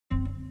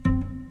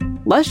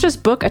let's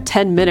just book a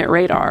 10-minute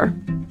radar,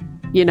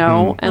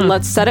 and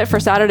let's set it for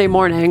Saturday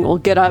morning. We'll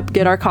get up,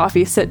 get our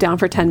coffee, sit down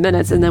for 10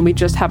 minutes, and then we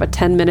just have a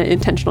 10-minute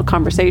intentional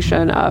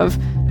conversation of,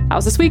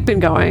 how's this week been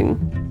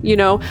going?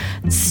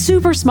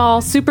 Super small,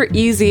 super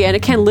easy, and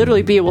it can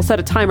literally be, we'll set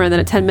a timer and then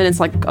at 10 minutes,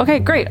 like, okay,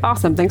 great,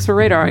 awesome, thanks for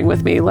radaring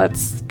with me.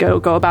 Let's go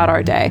about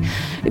our day.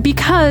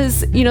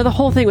 Because, the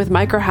whole thing with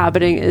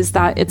microhabiting is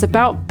that it's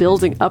about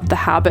building up the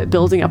habit,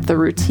 building up the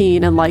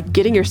routine, and like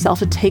getting yourself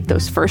to take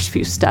those first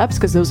few steps,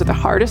 because those are the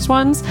hardest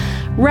ones,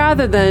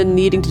 rather than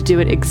needing to do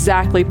it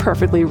exactly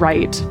perfectly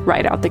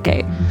right out the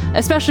gate.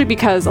 Especially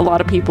because a lot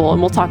of people,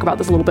 and we'll talk about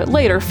this a little bit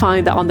later,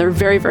 find that on their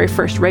very, very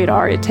first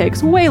radar, it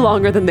takes way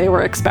longer than they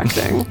were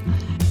expecting.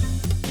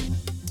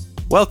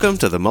 Welcome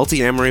to the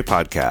Multi-Amory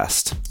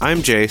Podcast. I'm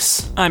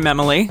Jace. I'm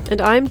Emily.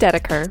 And I'm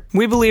Dedeker.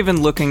 We believe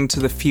in looking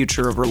to the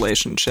future of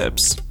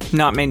relationships,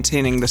 not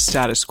maintaining the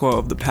status quo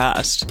of the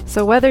past.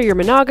 So whether you're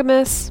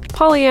monogamous,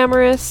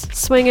 polyamorous,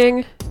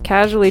 swinging,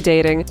 casually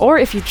dating, or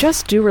if you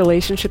just do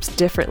relationships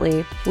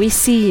differently, we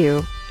see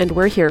you, and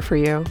we're here for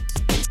you.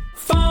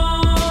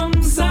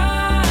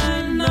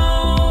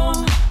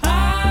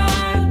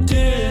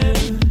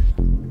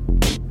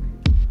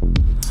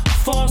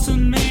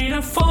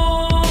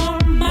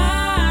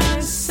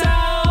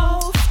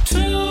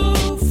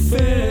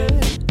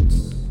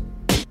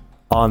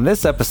 On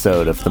this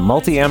episode of the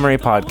Multi-Amory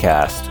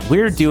Podcast,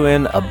 we're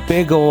doing a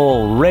big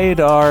ol'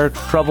 radar,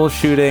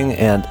 troubleshooting,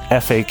 and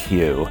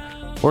FAQ.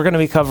 We're going to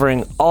be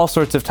covering all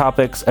sorts of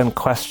topics and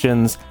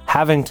questions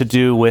having to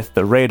do with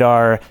the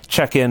radar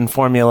check-in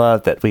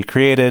formula that we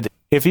created.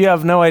 If you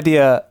have no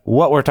idea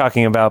what we're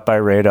talking about by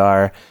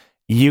radar,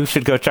 you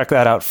should go check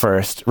that out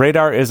first.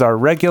 Radar is our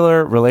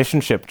regular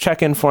relationship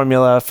check-in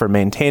formula for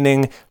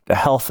maintaining the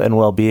health and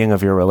well-being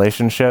of your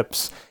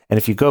relationships. And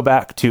if you go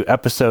back to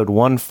episode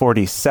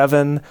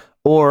 147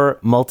 or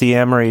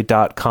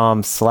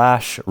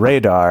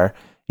multiamory.com/radar,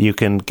 you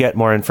can get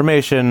more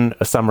information,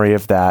 a summary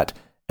of that,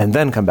 and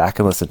then come back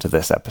and listen to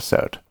this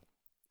episode.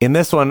 In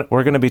this one,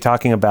 we're going to be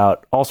talking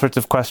about all sorts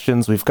of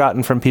questions we've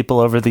gotten from people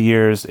over the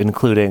years,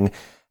 including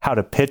how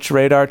to pitch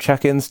radar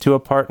check-ins to a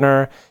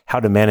partner, how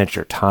to manage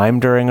your time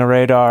during a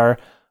radar,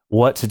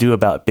 what to do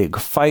about big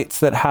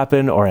fights that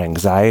happen or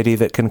anxiety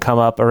that can come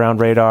up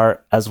around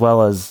radar, as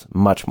well as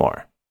much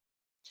more.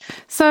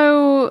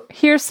 So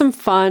here's some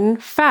fun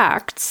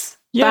facts.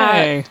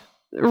 Yay!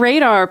 That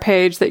radar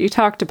page that you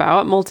talked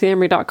about,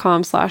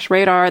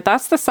 multiamory.com/radar,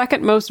 that's the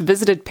second most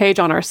visited page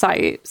on our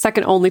site,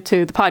 second only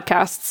to the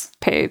podcasts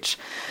page.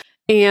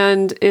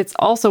 And it's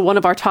also one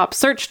of our top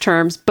search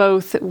terms,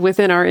 both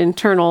within our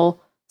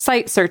internal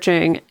site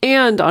searching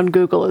and on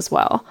Google as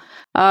well.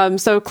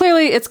 So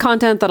clearly it's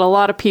content that a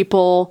lot of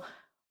people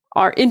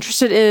are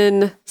interested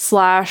in,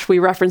 / we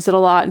reference it a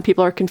lot and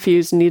people are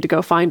confused and need to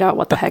go find out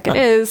what the heck it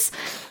is.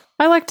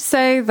 I like to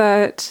say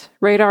that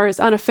radar is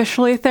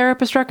unofficially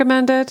therapist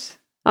recommended.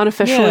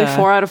 Unofficially,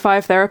 4 out of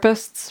 5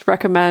 therapists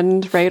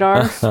recommend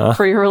radar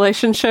for your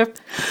relationship.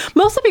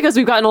 Mostly because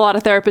we've gotten a lot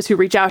of therapists who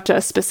reach out to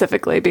us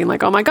specifically being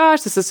like, oh my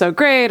gosh, this is so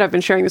great. I've been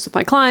sharing this with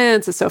my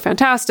clients. It's so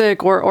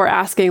fantastic. Or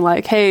asking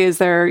like, hey, is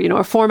there,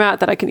 a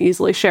format that I can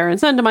easily share and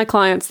send to my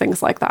clients?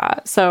 Things like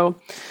that. So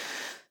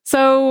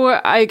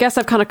I guess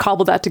I've kind of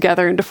cobbled that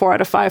together into 4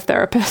 out of 5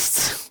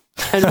 therapists.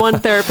 And one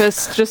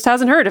therapist just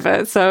hasn't heard of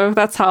it. So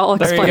that's how I'll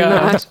explain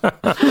that.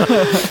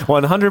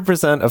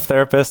 100% of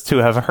therapists who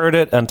have heard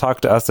it and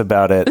talked to us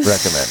about it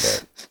recommend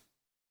it.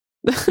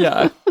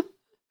 Yeah.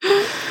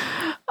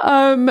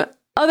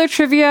 Other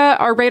trivia,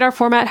 our radar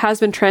format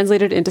has been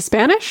translated into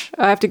Spanish.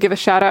 I have to give a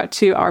shout out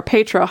to our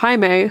patron,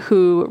 Jaime,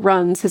 who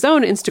runs his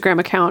own Instagram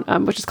account,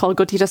 which is called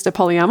Gotitas de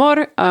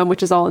Poliamor,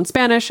 which is all in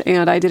Spanish.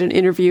 And I did an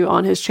interview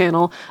on his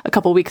channel a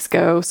couple weeks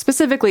ago,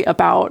 specifically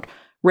about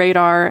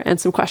radar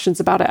and some questions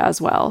about it as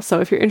well.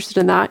 So if you're interested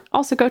in that,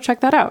 also go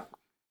check that out.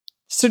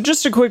 So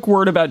just a quick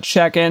word about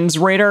check-ins.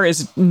 Radar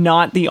is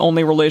not the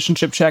only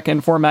relationship check-in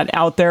format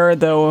out there,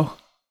 though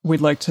we'd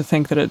like to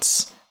think that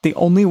it's the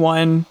only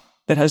one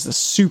that has the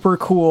super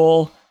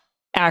cool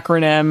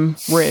acronym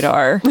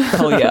radar.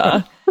 Hell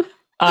yeah.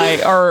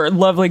 Our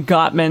lovely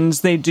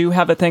Gottmans, they do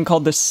have a thing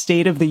called the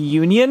State of the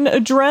Union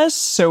address.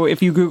 So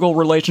if you Google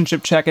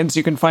relationship check-ins,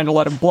 you can find a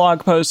lot of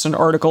blog posts and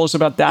articles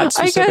about that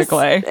specifically.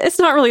 I guess it's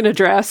not really an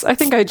address. I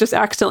think I just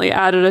accidentally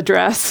added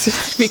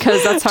address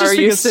because that's how I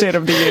used it. State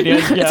of the Union.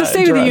 It's a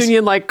State of the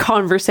Union like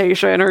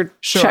conversation or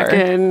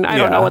check-in. I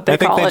don't know what they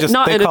call it.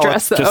 Not an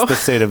address though. Just the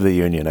State of the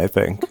Union, I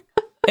think.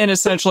 And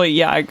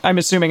essentially, I'm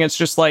assuming it's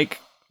just like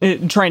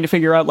trying to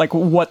figure out like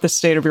what the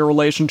state of your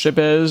relationship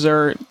is,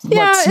 or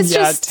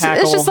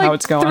tackle how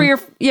it's going.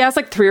 It's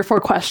like 3 or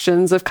 4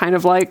 questions of kind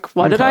of like,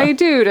 what did I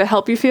do to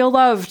help you feel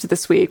loved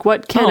this week?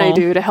 What can I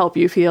do to help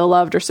you feel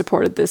loved or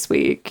supported this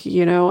week?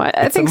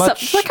 I think like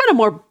kind of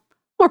more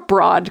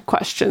broad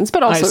questions,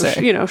 but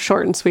also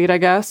short and sweet, I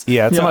guess.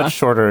 Yeah, it's a much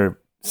shorter,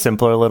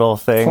 simpler little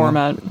thing.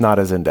 Format. Not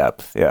as in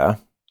depth. Yeah.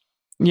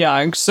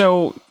 Yeah,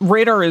 so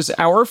radar is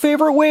our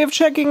favorite way of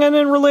checking in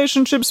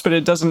relationships, but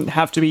it doesn't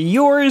have to be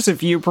yours.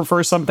 If you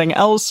prefer something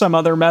else, some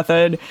other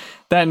method,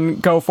 then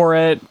go for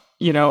it.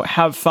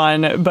 have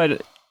fun.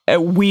 But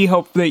we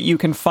hope that you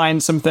can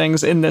find some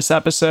things in this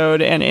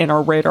episode and in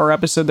our radar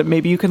episode that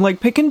maybe you can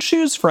pick and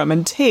choose from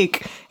and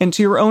take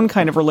into your own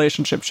kind of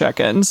relationship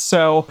check-ins.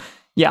 So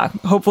yeah,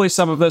 hopefully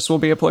some of this will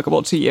be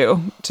applicable to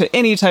you, to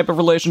any type of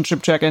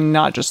relationship check-in,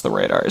 not just the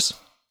radars.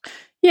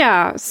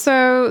 Yeah,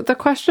 so the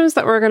questions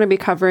that we're going to be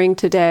covering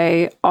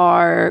today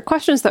are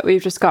questions that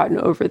we've just gotten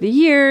over the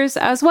years,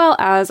 as well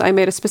as I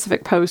made a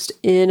specific post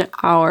in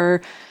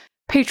our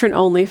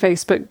patron-only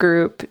Facebook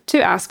group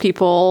to ask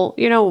people,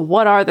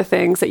 what are the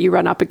things that you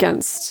run up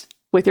against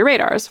with your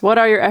radars? What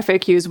are your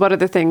FAQs? What are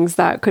the things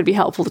that could be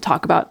helpful to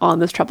talk about on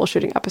this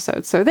troubleshooting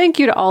episode? So thank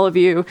you to all of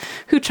you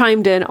who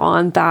chimed in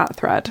on that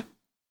thread.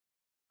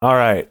 All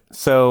right,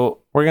 so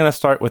we're going to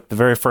start with the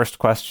very first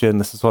question.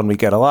 This is one we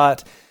get a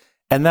lot,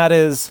 and that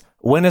is,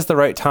 when is the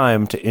right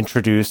time to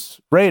introduce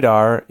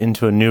radar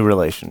into a new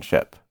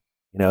relationship?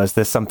 Is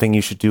this something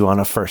you should do on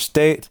a first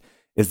date?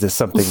 Is this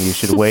something you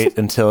should wait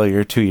until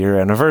your 2-year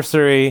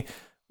anniversary?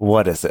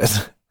 What is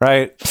it?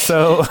 Right?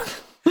 So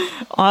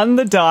on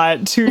the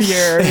dot, 2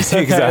 years.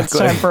 Okay, exactly. It's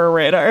time for a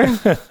radar.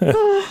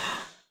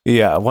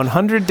 Yeah,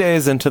 100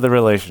 days into the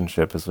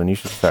relationship is when you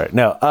should start.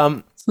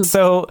 No,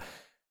 so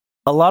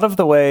a lot of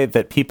the way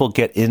that people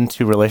get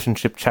into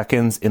relationship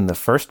check-ins in the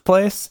first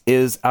place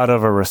is out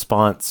of a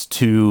response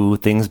to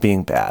things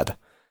being bad,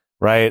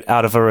 right?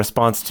 Out of a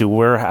response to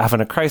we're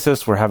having a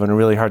crisis, we're having a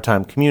really hard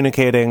time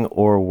communicating,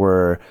 or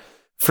we're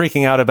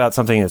freaking out about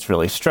something that's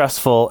really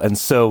stressful, and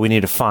so we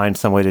need to find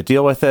some way to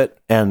deal with it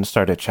and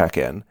start a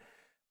check-in.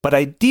 But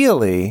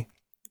ideally,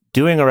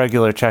 doing a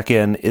regular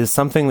check-in is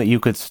something that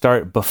you could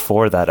start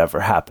before that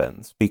ever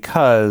happens,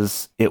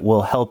 because it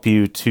will help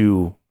you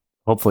to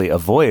hopefully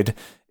avoid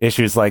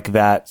issues like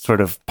that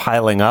sort of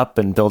piling up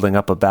and building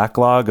up a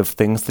backlog of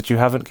things that you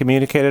haven't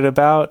communicated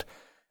about.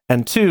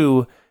 And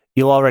 2,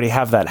 you'll already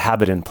have that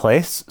habit in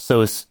place,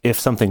 so if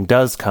something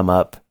does come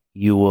up,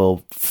 you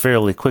will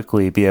fairly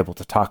quickly be able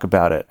to talk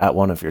about it at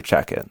one of your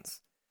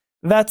check-ins.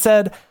 That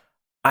said,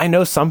 I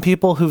know some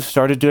people who've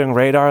started doing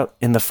radar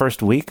in the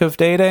first week of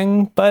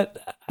dating, but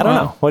I don't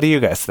know. What do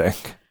you guys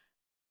think?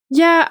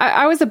 Yeah,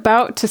 I was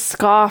about to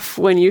scoff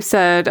when you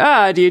said,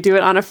 do you do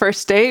it on a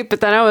first date?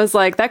 But then I was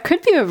like, that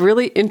could be a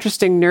really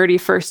interesting,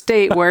 nerdy first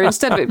date where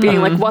instead of it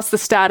being what's the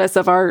status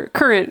of our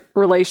current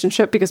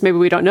relationship? Because maybe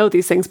we don't know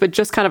these things, but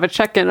just kind of a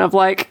check-in of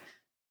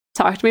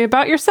talk to me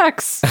about your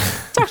sex.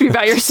 Talk to me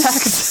about your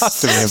sex. Talk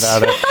to me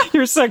about it.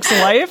 Your sex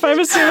life, I'm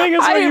assuming, is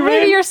what you mean?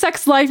 Maybe your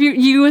sex life,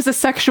 you as a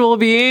sexual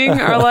being,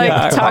 or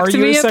talk to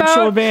me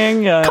about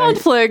being?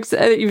 conflicts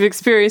that you've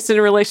experienced in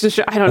a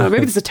relationship. I don't know.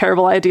 Maybe this is a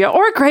terrible idea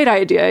or a great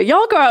idea.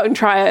 Y'all go out and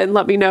try it and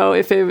let me know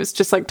if it was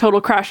just total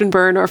crash and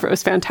burn or if it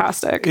was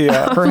fantastic.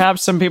 Yeah,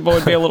 perhaps some people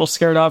would be a little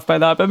scared off by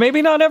that, but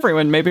maybe not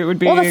everyone. Maybe it would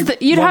be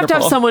you'd have to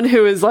have someone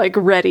who is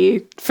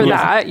ready for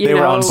that. They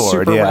were on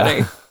board, super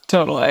ready.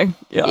 Totally.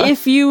 Yeah.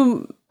 If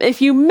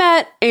you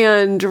met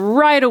and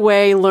right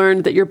away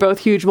learned that you're both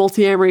huge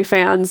multi-amory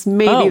fans,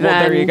 maybe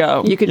there you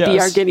go. You could be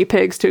our guinea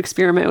pigs to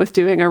experiment with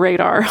doing a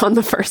radar on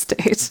the first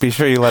date. Be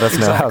sure you let us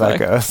know how that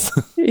goes.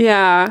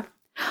 Yeah.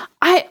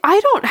 I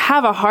don't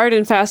have a hard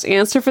and fast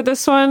answer for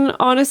this one,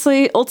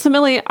 honestly.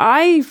 Ultimately,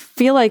 I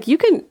feel like you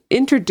can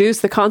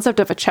introduce the concept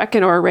of a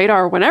check-in or a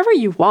radar whenever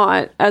you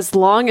want, as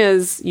long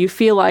as you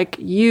feel like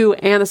you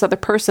and this other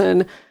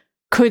person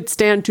could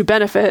stand to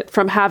benefit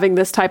from having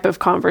this type of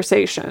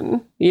conversation.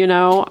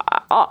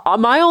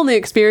 My only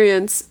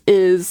experience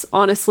is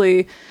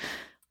honestly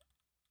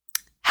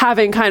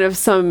having kind of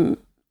some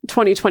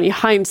 2020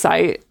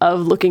 hindsight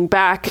of looking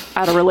back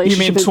at a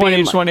relationship. You mean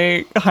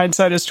 2020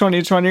 hindsight is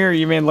 2020, or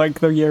you mean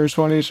the year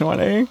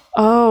 2020?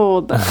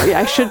 Oh,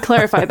 I should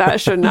clarify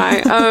that, shouldn't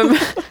I?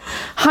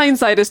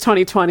 Hindsight is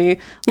 2020.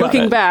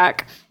 Looking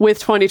back with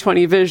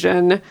 2020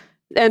 vision.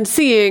 And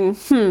seeing,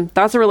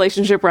 that's a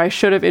relationship where I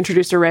should have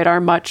introduced a radar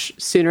much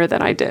sooner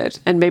than I did.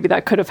 And maybe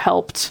that could have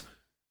helped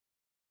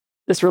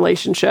this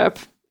relationship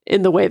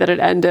in the way that it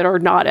ended or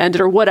not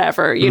ended or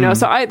whatever,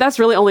 So that's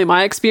really only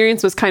my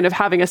experience, was kind of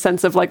having a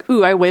sense of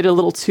I waited a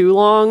little too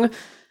long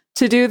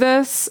to do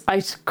this.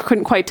 I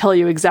couldn't quite tell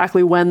you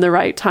exactly when the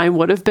right time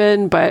would have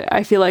been, but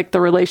I feel like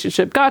the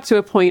relationship got to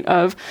a point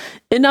of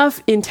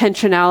enough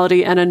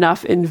intentionality and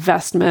enough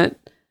investment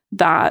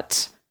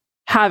that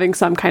having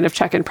some kind of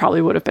check-in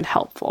probably would have been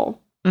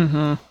helpful.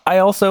 Mm-hmm. I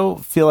also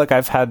feel like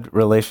I've had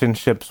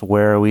relationships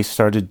where we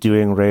started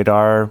doing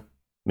radar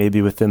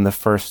maybe within the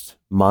first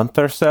month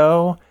or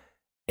so,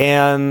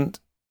 and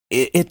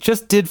it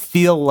just did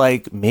feel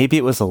like maybe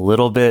it was a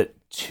little bit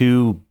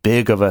too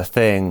big of a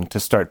thing to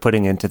start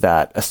putting into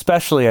that,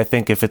 especially I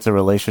think if it's a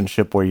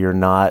relationship where you're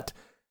not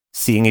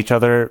seeing each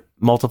other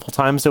multiple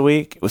times a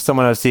week. It was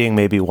someone I was seeing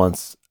maybe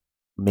once,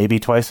 maybe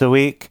twice a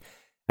week,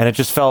 and it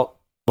just felt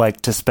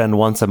to spend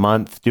once a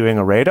month doing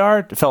a radar,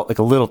 it felt like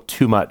a little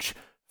too much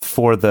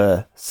for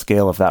the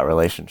scale of that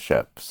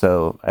relationship.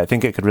 So I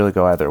think it could really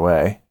go either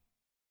way.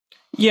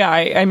 Yeah,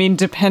 I mean,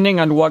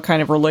 depending on what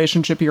kind of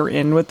relationship you're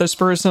in with this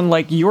person,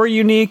 you're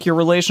unique, your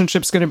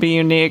relationship's going to be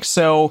unique,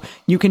 so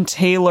you can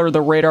tailor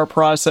the radar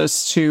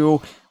process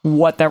to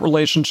what that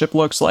relationship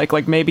looks like.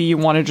 Like maybe you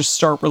want to just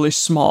start really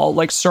small,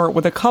 like start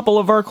with a couple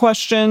of our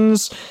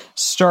questions,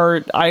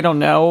 start, I don't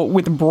know,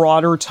 with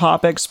broader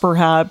topics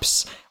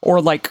perhaps, or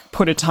like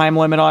put a time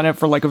limit on it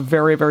for like a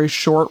very, very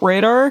short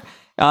radar.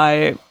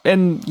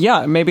 And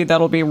yeah, maybe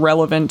that'll be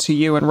relevant to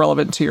you and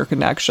relevant to your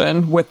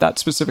connection with that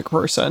specific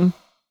person.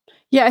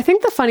 Yeah, I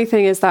think the funny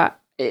thing is that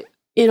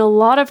in a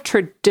lot of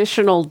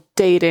traditional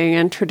dating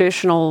and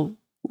traditional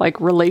like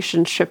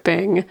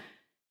relationshiping,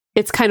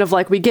 it's kind of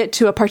like we get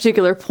to a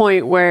particular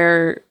point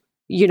where,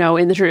 you know,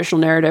 in the traditional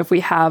narrative, we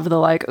have the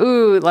like,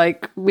 ooh,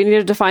 like we need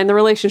to define the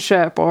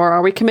relationship, or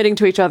are we committing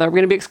to each other? We're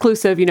going to be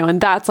exclusive, you know,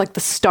 and that's like the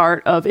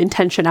start of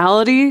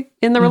intentionality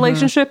in the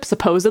relationship,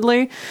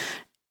 supposedly.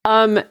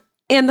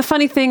 And the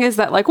funny thing is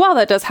that like, while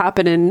that does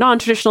happen in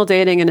non-traditional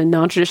dating and in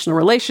non-traditional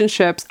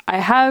relationships, I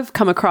have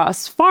come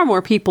across far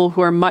more people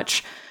who are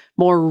much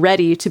more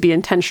ready to be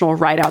intentional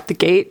right out the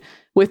gate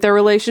with their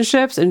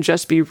relationships and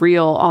just be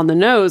real on the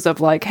nose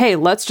of like, hey,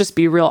 let's just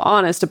be real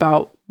honest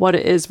about what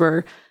it is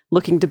we're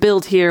looking to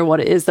build here,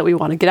 what it is that we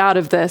want to get out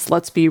of this.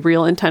 Let's be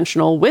real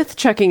intentional with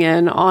checking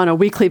in on a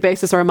weekly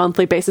basis or a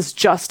monthly basis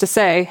just to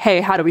say,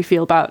 hey, how do we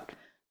feel about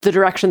the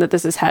direction that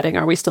this is heading?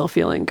 Are we still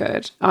feeling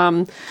good?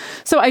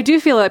 So I do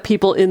feel that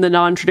people in the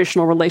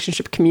non-traditional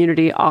relationship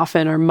community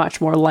often are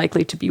much more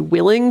likely to be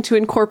willing to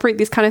incorporate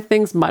these kind of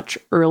things much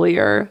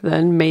earlier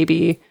than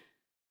maybe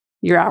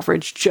your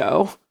average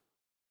Joe.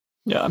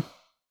 Yeah.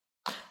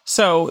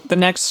 So the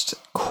next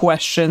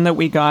question that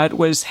we got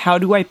was, how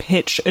do I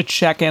pitch a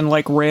check-in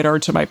like Radar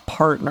to my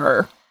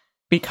partner?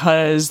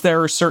 Because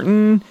there are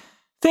certain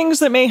things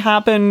that may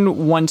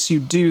happen once you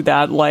do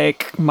that,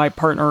 like my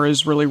partner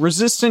is really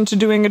resistant to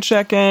doing a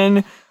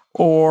check-in,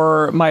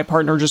 or my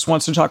partner just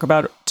wants to talk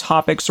about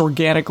topics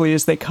organically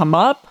as they come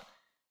up.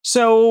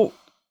 So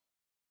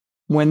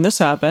when this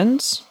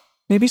happens,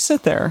 maybe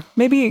sit there.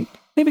 Maybe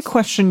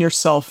question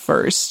yourself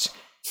first.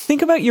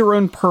 Think about your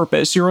own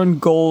purpose, your own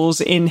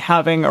goals in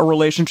having a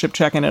relationship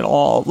check-in at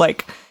all.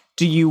 Like,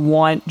 do you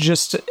want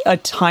just a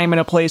time and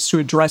a place to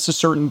address a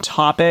certain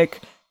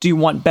topic? Do you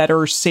want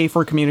better,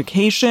 safer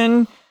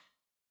communication?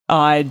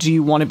 Do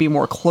you want to be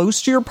more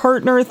close to your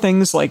partner?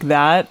 Things like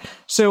that.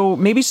 So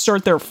maybe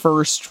start there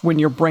first when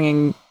you're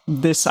bringing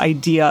this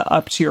idea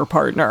up to your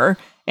partner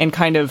and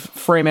kind of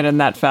frame it in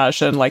that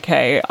fashion. Like,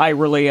 hey, I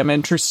really am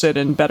interested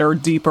in better,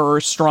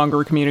 deeper,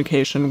 stronger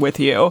communication with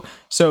you.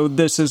 So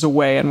this is a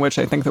way in which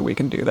I think that we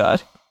can do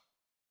that.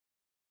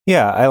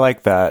 Yeah, I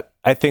like that.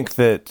 I think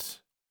that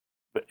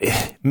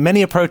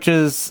many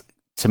approaches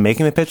to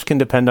making the pitch can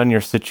depend on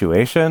your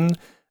situation.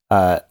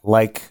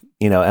 Like,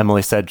 you know,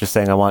 Emily said, just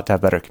saying, I want to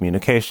have better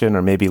communication,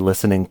 or maybe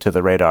listening to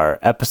the Radar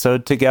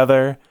episode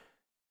together,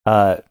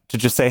 to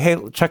just say, hey,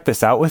 check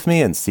this out with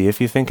me and see if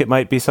you think it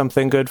might be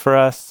something good for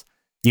us.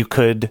 You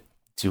could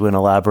do an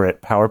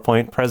elaborate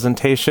PowerPoint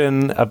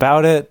presentation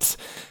about it.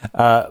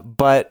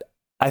 But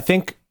I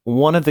think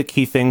one of the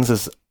key things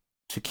is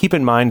to keep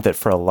in mind that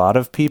for a lot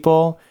of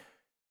people,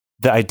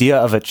 the idea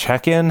of a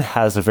check-in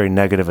has a very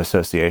negative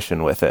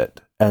association with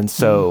it. And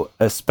so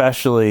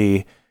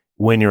especially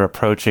when you're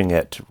approaching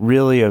it,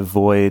 really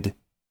avoid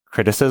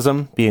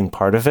criticism being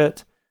part of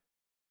it.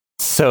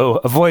 So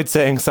avoid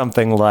saying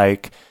something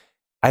like,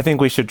 I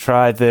think we should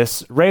try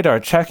this Radar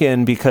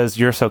check-in because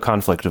you're so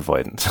conflict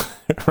avoidant,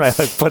 right?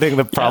 Like putting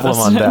the problem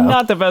on them.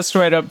 Not the best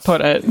way to put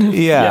it.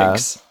 Yeah.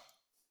 Yikes.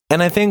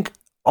 And I think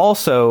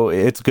also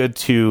it's good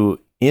to,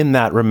 in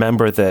that,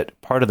 remember that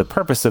part of the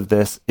purpose of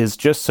this is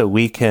just so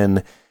we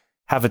can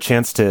have a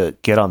chance to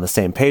get on the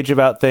same page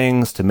about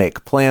things, to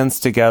make plans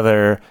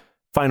together,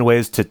 find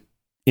ways to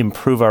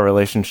improve our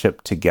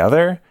relationship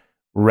together,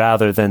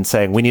 rather than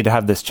saying we need to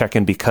have this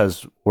check-in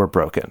because we're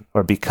broken,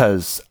 or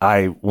because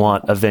I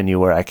want a venue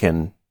where I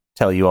can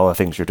tell you all the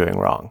things you're doing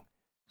wrong,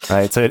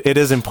 right? So it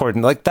is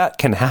important. Like, that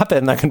can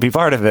happen, that can be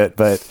part of it,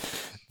 but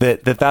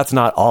that's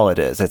not all it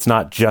is. It's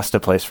not just a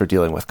place for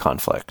dealing with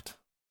conflict.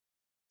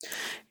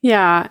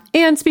 Yeah.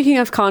 And speaking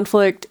of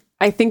conflict,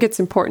 I think it's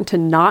important to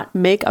not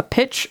make a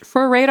pitch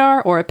for a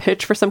Radar or a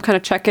pitch for some kind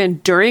of check-in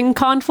during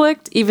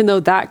conflict, even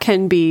though that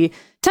can be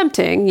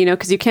tempting, you know,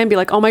 because you can be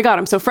like, oh my God,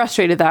 I'm so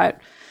frustrated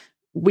that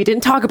we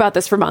didn't talk about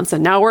this for months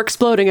and now we're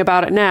exploding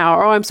about it now.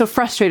 Or, oh, I'm so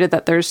frustrated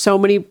that there's so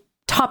many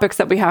topics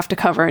that we have to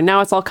cover and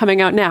now it's all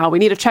coming out now. We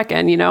need a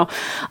check-in, you know.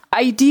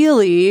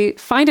 Ideally,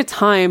 find a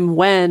time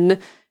when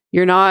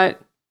you're not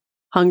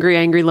hungry,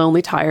 angry,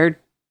 lonely, tired,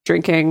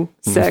 drinking,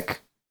 sick,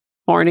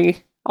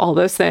 horny, all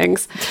those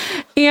things.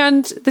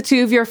 And the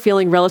two of you are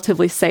feeling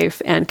relatively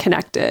safe and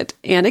connected.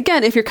 And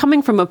again, if you're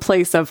coming from a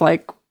place of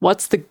like,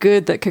 what's the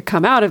good that could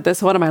come out of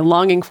this? What am I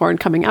longing for in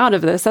coming out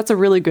of this? That's a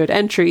really good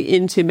entry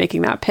into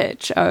making that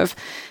pitch of,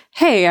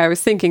 hey, I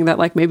was thinking that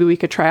like maybe we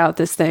could try out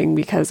this thing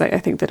because I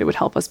think that it would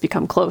help us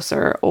become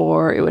closer,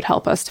 or it would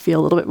help us to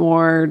feel a little bit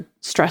more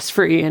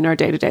stress-free in our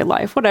day-to-day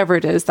life, whatever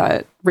it is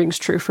that rings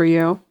true for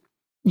you.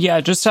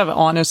 Yeah, just have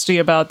honesty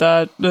about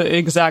that.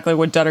 Exactly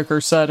what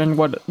Dedeker said and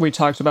what we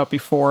talked about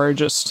before.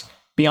 Just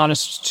be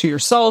honest to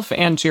yourself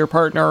and to your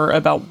partner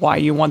about why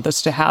you want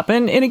this to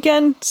happen. And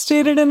again,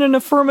 state it in an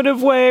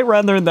affirmative way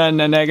rather than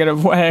a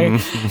negative way.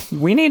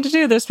 We need to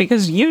do this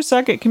because you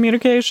suck at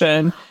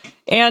communication.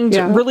 And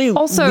really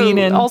lean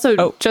in.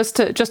 Just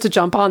to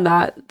jump on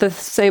that, the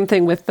same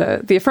thing with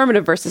the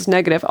affirmative versus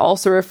negative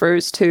also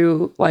refers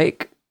to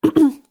like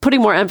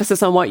putting more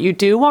emphasis on what you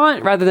do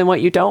want rather than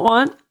what you don't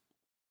want.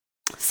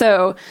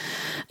 So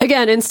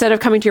again, instead of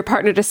coming to your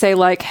partner to say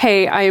like,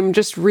 hey, I am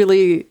just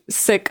really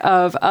sick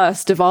of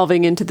us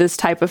devolving into this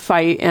type of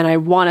fight and I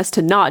want us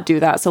to not do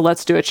that, so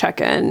let's do a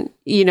check-in,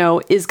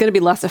 is going to be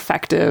less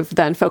effective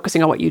than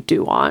focusing on what you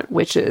do want,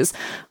 which is,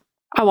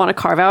 I want to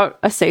carve out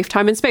a safe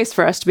time and space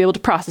for us to be able to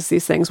process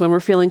these things when we're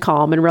feeling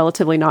calm and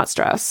relatively not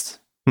stressed.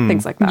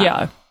 Things like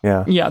that.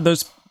 Yeah.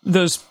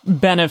 Those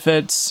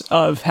benefits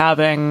of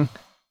having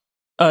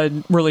a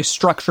really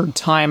structured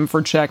time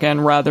for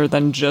check-in rather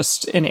than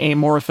just an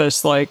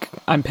amorphous, like,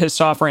 I'm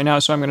pissed off right now,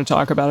 so I'm going to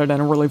talk about it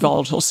in a really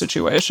volatile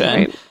situation.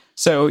 Right.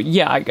 So,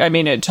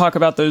 talk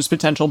about those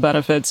potential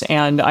benefits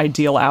and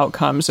ideal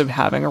outcomes of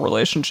having a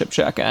relationship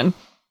check-in.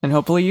 And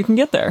hopefully you can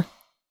get there.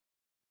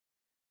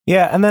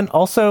 Yeah, and then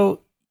also,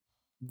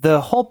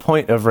 the whole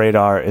point of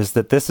Radar is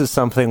that this is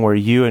something where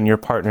you and your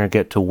partner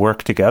get to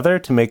work together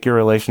to make your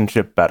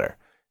relationship better.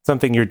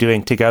 Something you're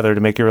doing together to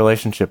make your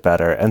relationship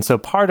better. And so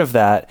part of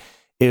that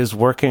is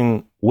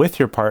working with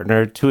your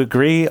partner to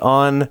agree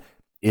on,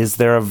 is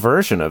there a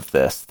version of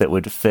this that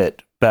would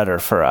fit better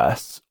for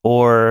us?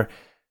 Or,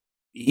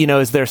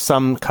 is there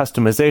some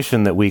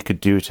customization that we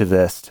could do to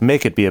this to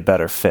make it be a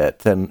better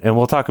fit? And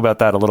we'll talk about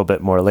that a little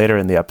bit more later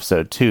in the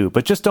episode too.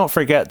 But just don't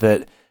forget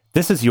that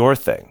this is your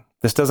thing.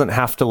 This doesn't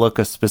have to look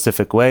a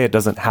specific way. It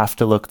doesn't have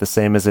to look the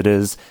same as it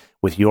is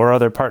with your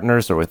other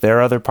partners or with their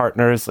other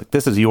partners. Like,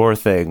 this is your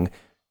thing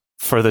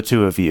for the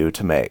two of you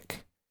to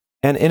make.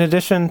 And in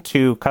addition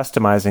to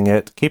customizing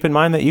it, keep in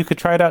mind that you could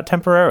try it out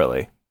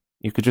temporarily.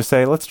 You could just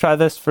say, let's try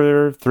this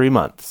for 3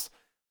 months.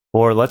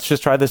 Or let's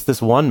just try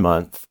this 1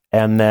 month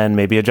and then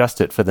maybe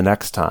adjust it for the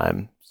next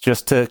time.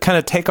 Just to kind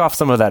of take off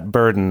some of that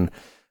burden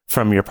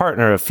from your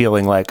partner of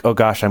feeling like, oh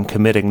gosh, I'm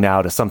committing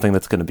now to something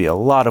that's going to be a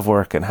lot of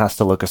work and has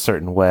to look a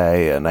certain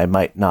way, and I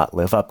might not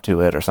live up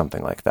to it or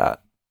something like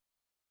that.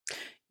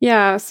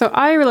 Yeah, so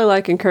I really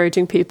like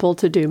encouraging people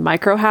to do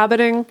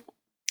micro-habiting,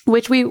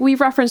 which we've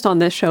referenced on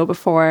this show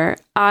before.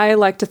 I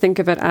like to think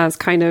of it as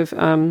kind of, I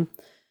don't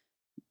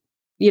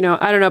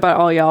know about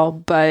all y'all,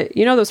 but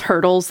those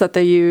hurdles that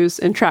they use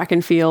in track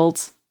and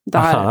fields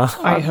that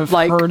I have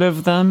heard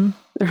of them.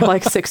 They're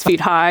like 6 feet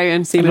high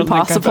and seem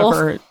impossible.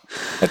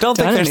 I don't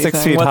think they're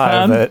 6 feet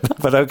high,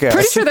 but okay.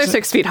 Pretty sure they're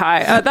 6 feet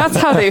high. That's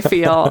how they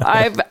feel.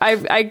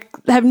 I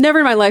have never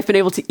in my life been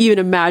able to even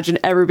imagine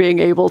ever being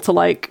able to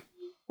leap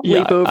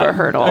over a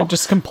hurdle. I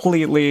just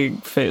completely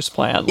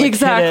faceplant.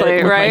 Exactly, hit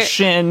it with right? My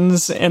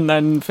shins and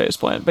then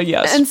faceplant. But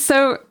yes. And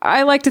so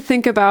I like to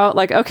think about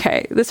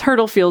okay, this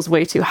hurdle feels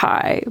way too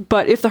high.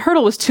 But if the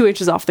hurdle was 2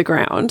 inches off the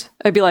ground,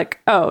 I'd be like,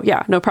 oh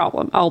yeah, no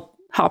problem. I'll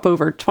hop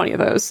over 20 of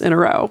those in a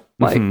row.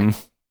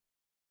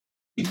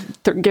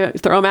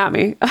 Throw them at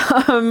me.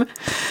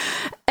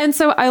 And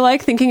so I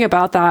like thinking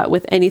about that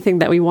with anything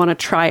that we want to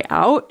try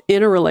out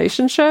in a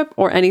relationship,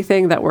 or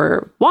anything that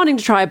we're wanting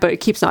to try, but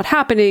it keeps not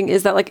happening,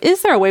 is that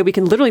is there a way we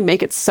can literally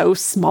make it so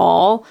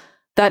small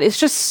that it's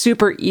just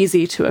super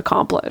easy to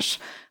accomplish?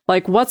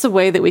 What's a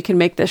way that we can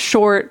make this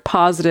short,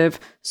 positive,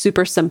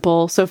 super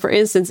simple? So for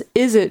instance,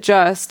 is it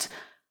just,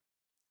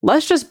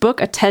 let's just book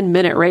a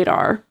 10-minute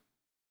radar?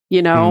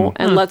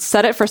 And let's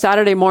set it for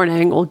Saturday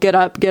morning. We'll get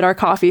up, get our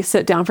coffee,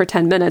 sit down for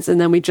 10 minutes, and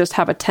then we just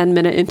have a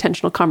 10-minute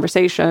intentional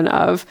conversation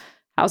of,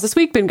 how's this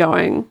week been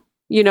going?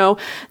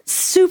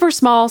 Super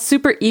small,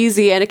 super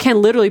easy. And it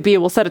can literally be,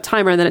 we'll set a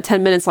timer and then at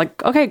 10 minutes,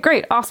 okay,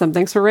 great, awesome.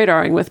 Thanks for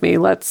radaring with me.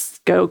 Let's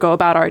go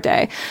about our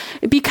day.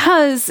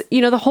 Because,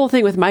 the whole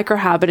thing with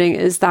microhabiting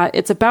is that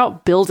it's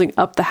about building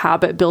up the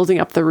habit, building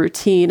up the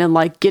routine,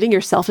 and getting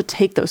yourself to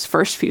take those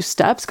first few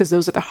steps, because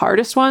those are the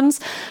hardest ones,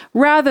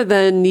 rather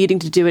than needing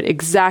to do it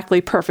exactly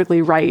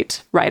perfectly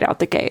right out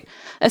the gate.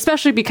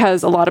 Especially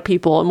because a lot of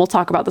people, and we'll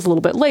talk about this a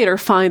little bit later,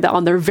 find that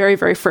on their very,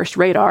 very first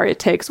radar, it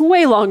takes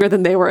way longer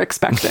than they were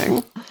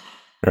expecting.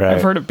 Right.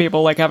 I've heard of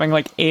people having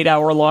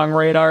 8-hour-long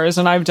radars,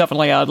 and I've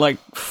definitely had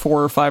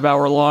 4 or 5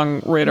 hour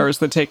long radars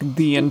that take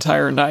the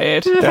entire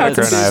night. I've had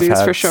some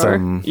doozies for sure.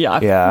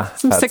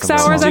 Some 6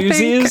 hours, I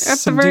think, at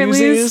the very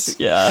least.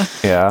 Yeah,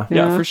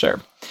 for sure.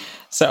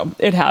 So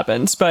it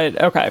happens. But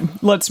okay,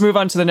 let's move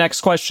on to the next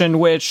question,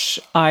 which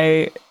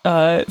I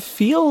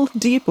feel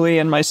deeply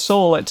in my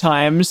soul at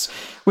times,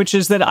 which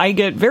is that I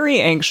get very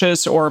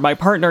anxious, or my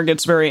partner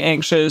gets very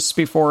anxious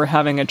before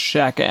having a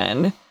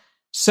check-in.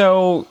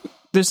 So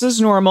this is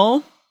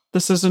normal.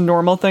 This is a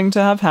normal thing to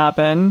have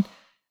happen.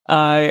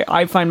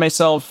 I find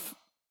myself,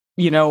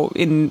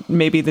 in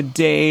maybe the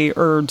day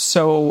or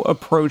so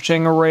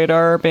approaching a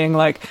radar, being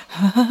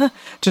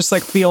just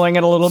feeling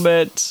it a little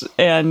bit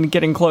and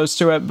getting close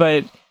to it.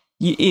 But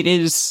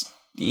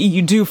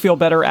you do feel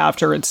better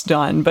after it's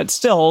done. But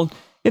still,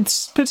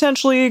 it's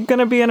potentially going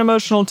to be an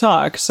emotional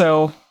talk.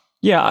 So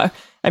yeah,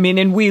 I mean,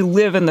 and we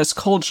live in this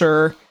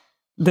culture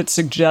that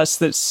suggests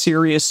that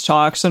serious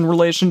talks and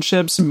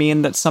relationships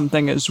mean that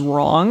something is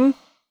wrong.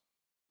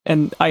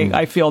 And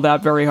I feel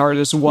that very hard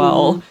as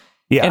well.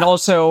 Yeah. And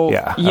also,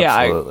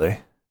 absolutely.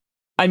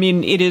 I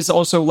mean, it is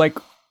also like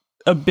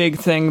a big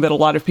thing that a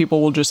lot of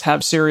people will just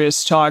have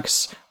serious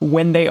talks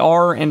when they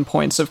are in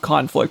points of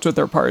conflict with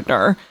their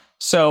partner.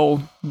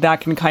 So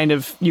that can kind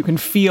of, you can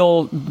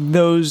feel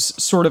those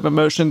sort of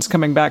emotions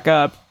coming back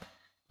up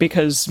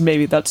because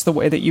maybe that's the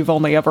way that you've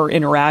only ever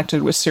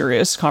interacted with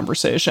serious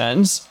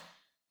conversations.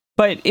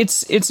 But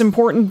it's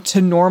important to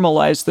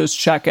normalize those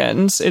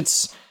check-ins.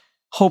 It's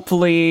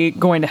hopefully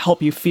going to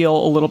help you feel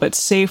a little bit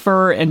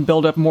safer and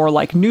build up more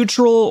like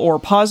neutral or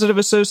positive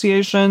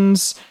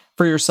associations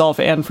for yourself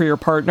and for your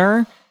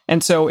partner.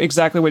 And so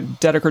exactly what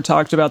Dedeker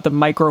talked about, the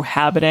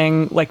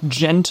micro-habiting, like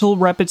gentle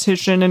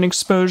repetition and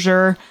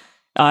exposure,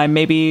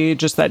 maybe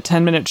just that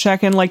 10-minute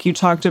check-in like you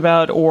talked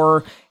about,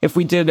 or if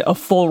we did a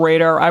full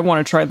radar, I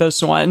want to try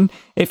this one.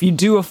 If you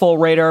do a full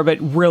radar, but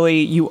really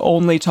you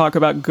only talk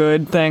about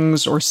good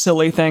things or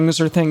silly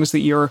things or things that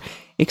you're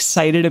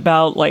excited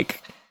about,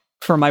 like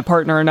for my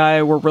partner and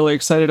I, we're really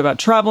excited about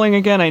traveling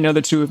again. I know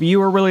the two of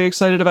you are really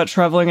excited about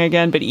traveling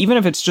again, but even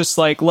if it's just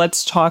like,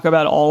 let's talk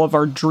about all of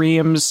our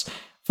dreams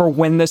for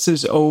when this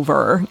is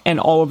over and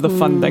all of the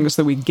fun things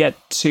that we get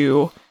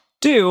to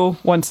do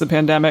once the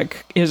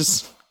pandemic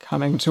is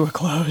coming to a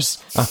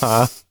close.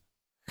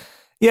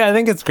 Yeah, I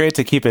think it's great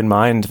to keep in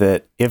mind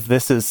that if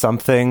this is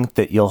something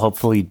that you'll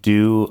hopefully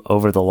do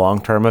over the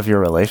long term of your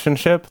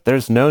relationship,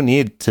 there's no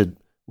need to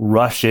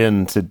rush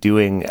into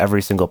doing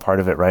every single part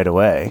of it right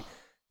away.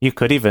 You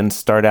could even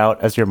start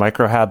out as your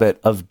micro habit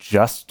of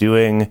just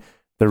doing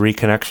the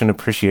reconnection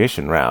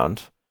appreciation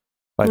round.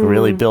 Like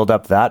really build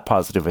up that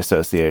positive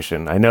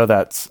association. I know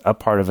that's a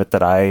part of it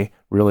that I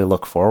really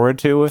look forward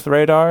to with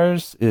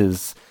radars,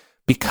 is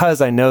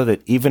because I know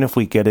that even if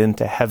we get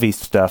into heavy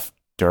stuff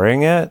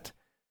during it,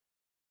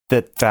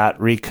 that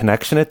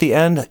reconnection at the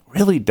end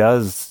really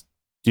does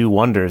do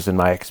wonders in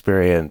my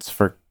experience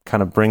for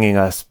kind of bringing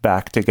us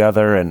back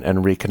together and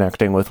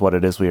reconnecting with what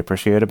it is we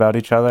appreciate about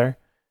each other.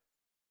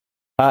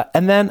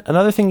 And then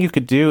another thing you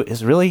could do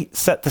is really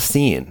set the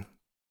scene.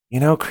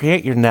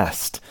 Create your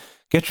nest.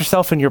 Get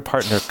yourself and your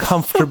partner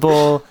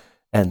comfortable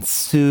and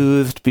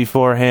soothed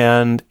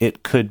beforehand.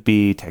 It could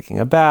be taking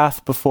a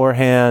bath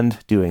beforehand,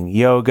 doing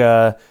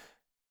yoga,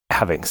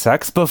 having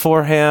sex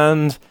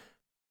beforehand,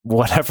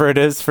 whatever it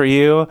is for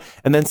you.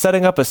 And then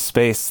setting up a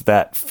space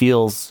that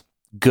feels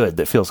good,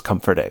 that feels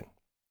comforting.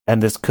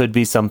 And this could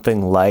be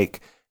something like,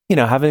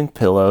 having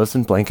pillows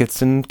and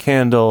blankets and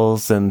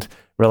candles and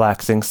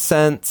relaxing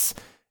scents.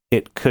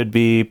 It could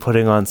be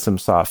putting on some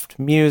soft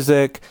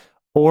music,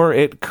 or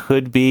it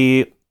could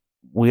be,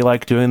 we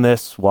like doing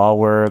this while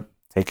we're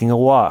taking a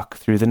walk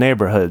through the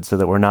neighborhood so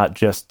that we're not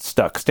just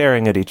stuck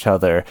staring at each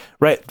other,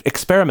 right?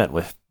 Experiment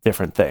with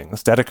different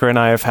things. Dedeker and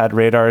I have had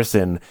radars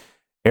in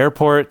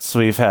airports.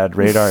 We've had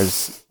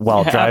radars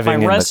while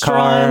driving in the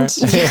car.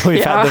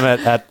 We've had them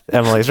at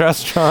Emily's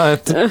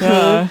restaurant.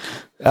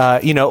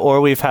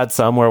 Or we've had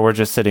some where we're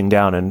just sitting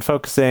down and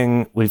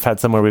focusing. We've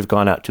had some where we've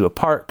gone out to a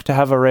park to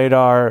have a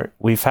radar.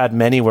 We've had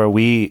many where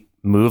we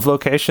move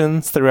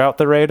locations throughout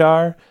the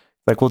radar.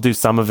 Like we'll do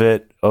some of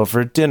it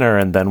over dinner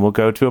and then we'll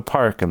go to a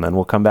park and then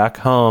we'll come back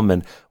home,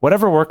 and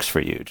whatever works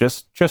for you,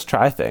 just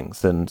try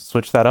things and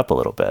switch that up a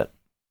little bit.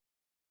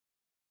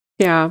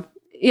 Yeah.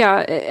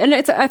 And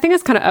I think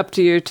it's kind of up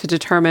to you to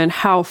determine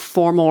how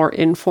formal or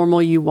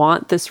informal you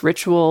want this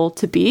ritual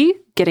to be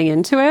getting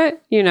into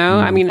it.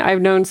 I mean,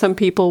 I've known some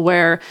people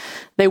where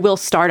they will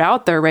start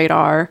out their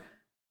radar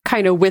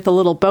kind of with a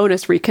little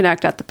bonus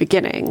reconnect at the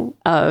beginning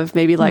of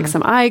maybe like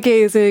some eye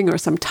gazing or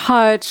some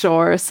touch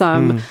or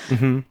some,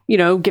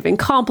 giving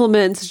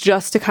compliments,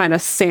 just to kind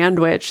of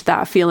sandwich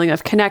that feeling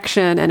of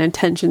connection and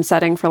intention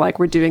setting for like,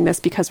 we're doing this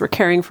because we're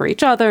caring for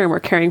each other and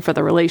we're caring for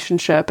the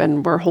relationship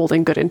and we're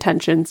holding good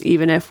intentions,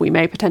 even if we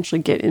may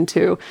potentially get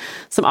into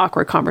some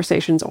awkward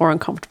conversations or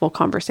uncomfortable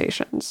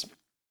conversations.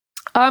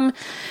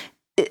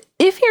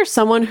 If you're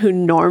someone who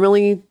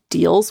normally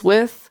deals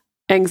with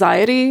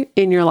anxiety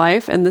in your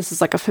life, and this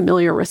is like a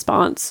familiar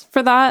response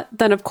for that,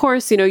 then of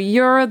course,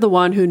 you're the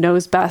one who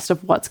knows best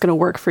of what's going to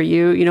work for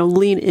you.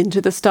 Lean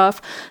into the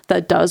stuff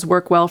that does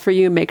work well for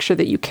you. Make sure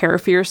that you care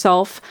for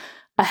yourself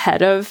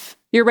ahead of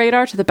your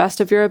radar to the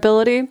best of your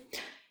ability.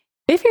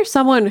 If you're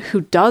someone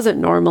who doesn't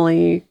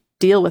normally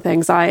deal with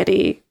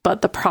anxiety,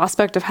 but the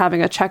prospect of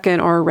having a check-in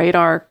or a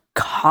radar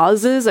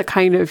causes a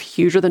kind of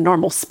huger than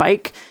normal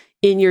spike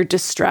in your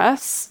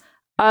distress,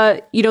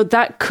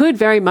 that could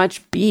very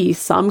much be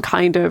some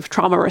kind of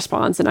trauma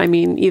response. And I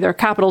mean, either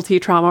capital T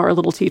trauma or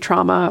little t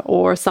trauma,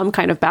 or some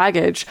kind of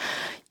baggage,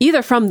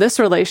 either from this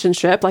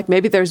relationship, like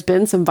maybe there's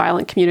been some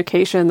violent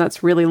communication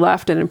that's really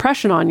left an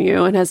impression on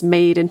you and has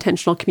made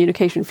intentional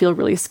communication feel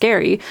really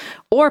scary,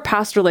 or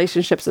past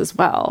relationships as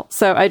well.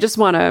 So I just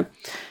want to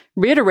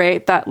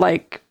reiterate that,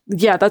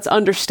 that's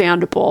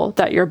understandable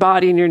that your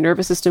body and your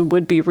nervous system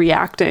would be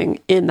reacting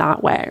in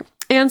that way.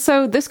 And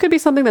so this could be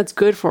something that's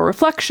good for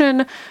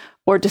reflection,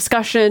 or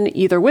discussion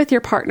either with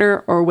your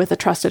partner or with a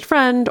trusted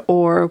friend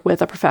or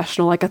with a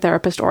professional like a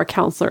therapist or a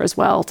counselor as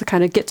well to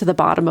kind of get to the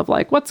bottom of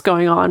like what's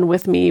going on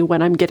with me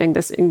when I'm getting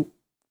this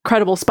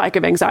incredible spike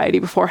of anxiety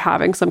before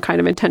having some kind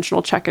of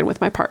intentional check-in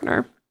with my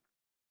partner.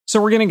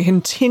 So we're going to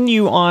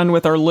continue on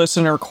with our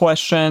listener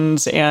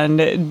questions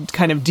and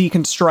kind of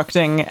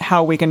deconstructing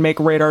how we can make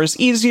radars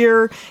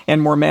easier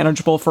and more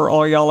manageable for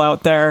all y'all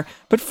out there.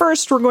 But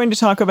first, we're going to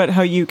talk about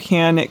how you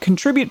can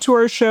contribute to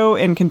our show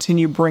and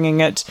continue bringing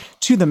it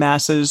to the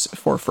masses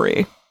for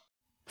free.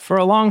 For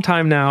a long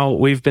time now,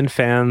 we've been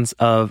fans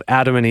of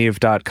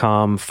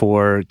adamandeve.com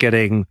for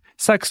getting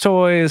sex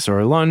toys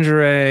or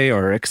lingerie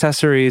or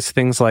accessories,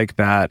 things like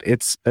that.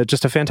 It's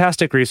just a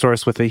fantastic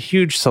resource with a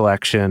huge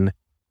selection.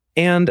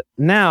 And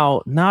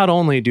now, not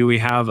only do we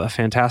have a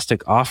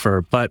fantastic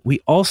offer, but we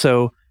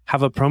also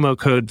have a promo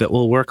code that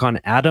will work on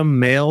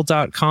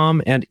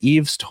adammail.com and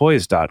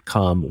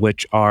evestoys.com,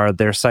 which are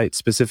their sites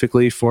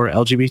specifically for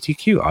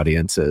LGBTQ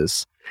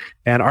audiences.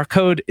 And our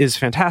code is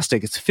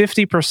fantastic. It's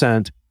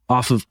 50%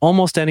 off of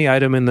almost any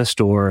item in the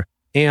store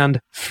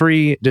and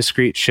free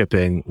discreet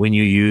shipping when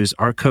you use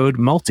our code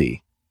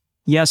MULTI.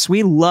 Yes,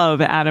 we love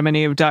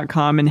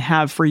adamandeve.com and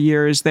have for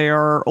years. They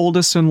are our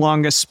oldest and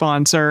longest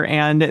sponsor,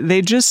 and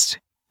they just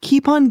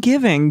keep on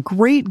giving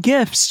great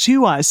gifts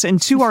to us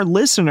and to our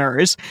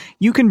listeners.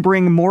 You can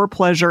bring more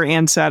pleasure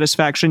and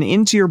satisfaction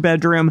into your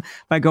bedroom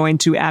by going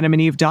to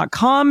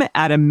adamandeve.com,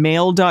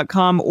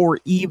 adammail.com, or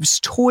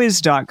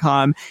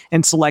evestoys.com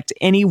and select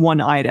any one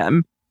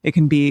item. It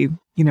can be,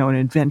 an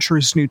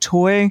adventurous new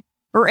toy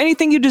or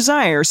anything you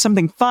desire,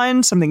 something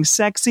fun, something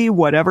sexy,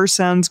 whatever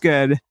sounds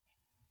good.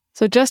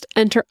 So just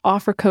enter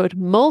offer code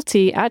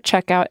MULTI at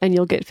checkout and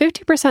you'll get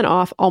 50%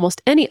 off almost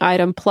any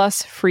item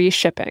plus free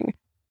shipping.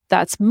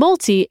 That's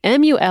MULTI,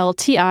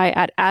 M-U-L-T-I,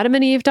 at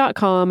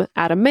adamandeve.com,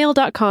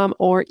 adammail.com,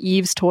 or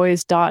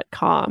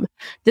evestoys.com.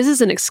 This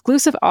is an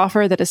exclusive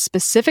offer that is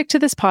specific to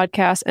this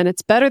podcast, and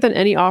it's better than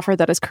any offer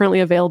that is currently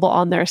available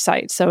on their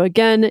site. So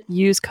again,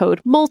 use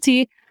code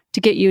MULTI to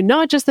get you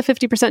not just the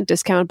 50%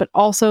 discount, but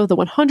also the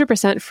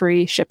 100%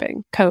 free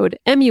shipping. Code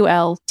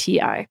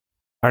MULTI.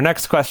 Our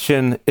next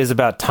question is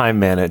about time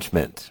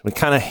management. We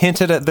kind of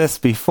hinted at this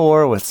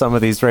before with some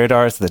of these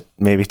radars that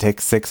maybe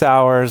take 6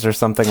 hours or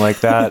something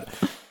like that,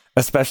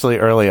 especially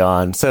early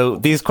on. So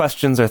these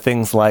questions are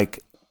things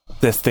like,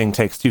 this thing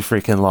takes too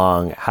freaking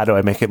long. How do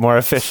I make it more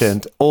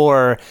efficient?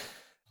 Or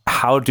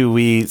how do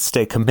we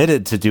stay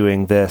committed to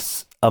doing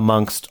this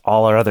amongst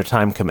all our other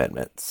time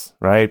commitments,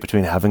 right?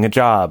 Between having a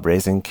job,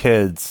 raising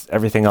kids,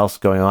 everything else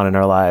going on in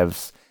our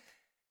lives.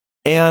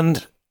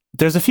 And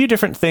there's a few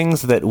different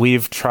things that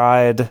we've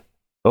tried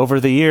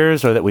over the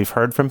years or that we've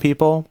heard from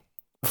people.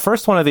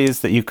 First one of these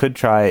that you could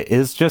try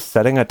is just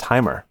setting a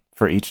timer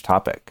for each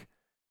topic.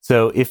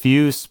 So if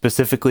you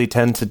specifically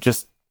tend to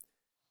just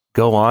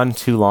go on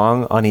too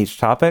long on each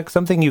topic,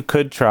 something you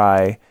could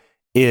try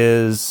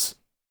is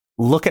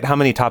look at how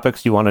many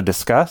topics you want to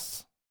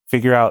discuss,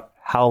 figure out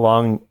how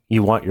long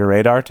you want your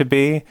radar to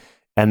be,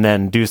 and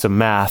then do some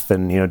math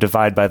and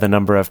divide by the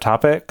number of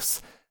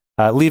topics.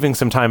 Leaving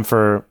some time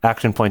for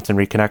action points and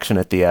reconnection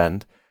at the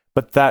end.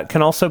 But that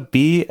can also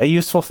be a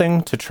useful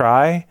thing to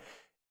try.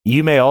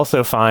 You may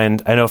also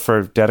find, I know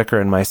for Dedeker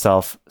and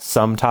myself,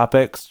 some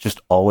topics just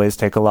always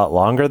take a lot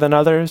longer than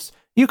others.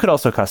 You could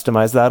also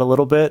customize that a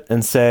little bit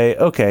and say,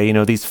 okay,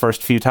 these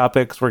first few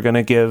topics we're going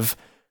to give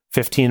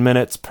 15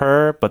 minutes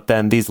per, but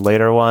then these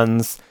later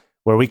ones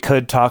where we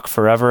could talk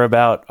forever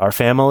about our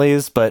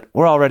families, but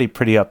we're already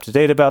pretty up to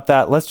date about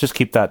that. Let's just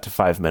keep that to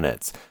 5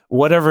 minutes.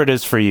 Whatever it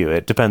is for you,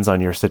 it depends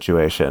on your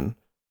situation.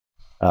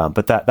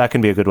 But that can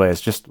be a good way.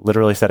 It's just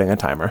literally setting a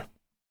timer.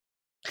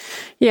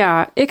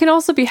 Yeah, it can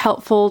also be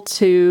helpful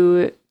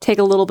to take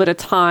a little bit of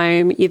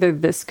time. Either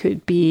this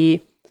could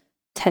be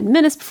 10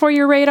 minutes before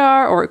your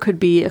radar, or it could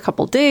be a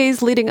couple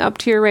days leading up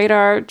to your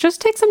radar.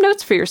 Just take some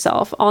notes for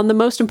yourself on the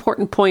most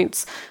important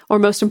points or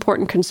most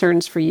important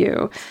concerns for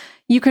you.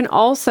 You can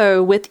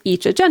also, with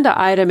each agenda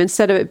item,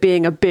 instead of it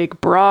being a big,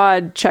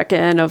 broad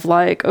check-in of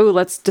like, oh,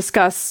 let's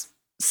discuss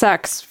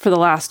sex for the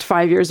last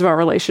 5 years of our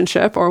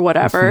relationship or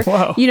whatever,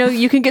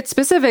 you can get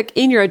specific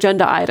in your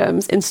agenda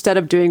items instead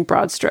of doing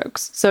broad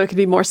strokes. So it could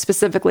be more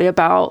specifically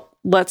about,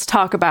 let's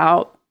talk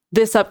about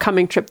this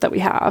upcoming trip that we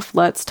have.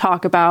 Let's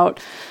talk about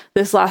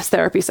this last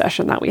therapy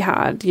session that we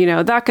had.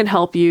 That can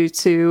help you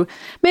to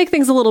make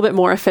things a little bit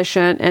more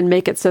efficient and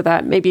make it so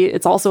that maybe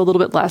it's also a little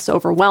bit less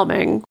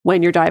overwhelming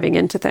when you're diving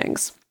into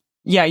things.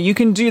 Yeah, you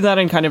can do that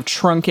and kind of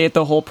truncate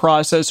the whole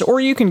process, or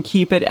you can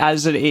keep it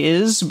as it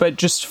is, but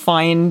just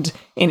find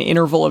an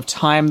interval of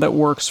time that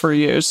works for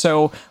you.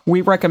 So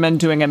we recommend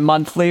doing it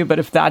monthly, but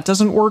if that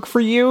doesn't work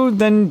for you,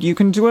 then you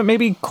can do it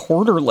maybe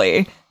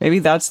quarterly. Maybe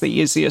that's the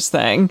easiest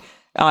thing.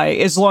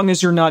 As long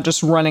as you're not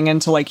just running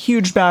into like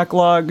huge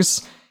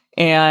backlogs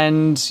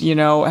and,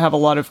 have a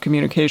lot of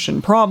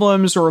communication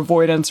problems or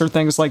avoidance or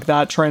things like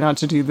that, try not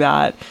to do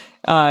that.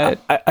 I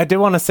did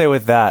want to say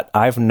with that,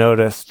 I've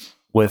noticed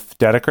with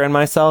Dedeker and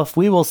myself,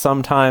 we will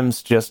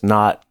sometimes just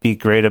not be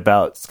great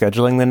about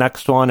scheduling the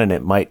next one, and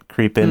it might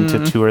creep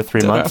into 2 or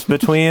 3 months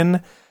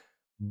between.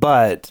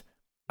 But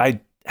I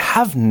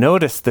have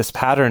noticed this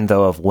pattern,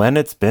 though, of when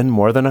it's been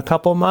more than a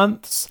couple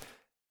months,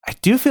 I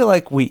do feel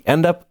like we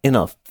end up in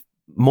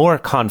more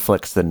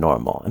conflicts than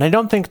normal. And I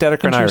don't think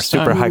Dedeker and I are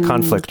super high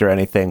conflict or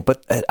anything,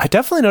 but I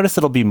definitely notice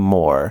it'll be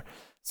more.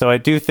 So I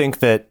do think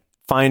that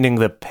finding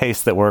the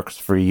pace that works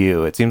for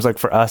you, it seems like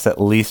for us, at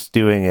least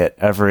doing it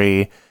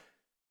every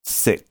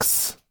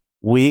 6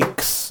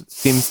 weeks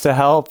seems to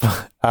help.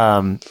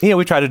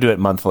 We try to do it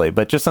monthly,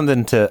 but just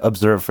something to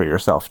observe for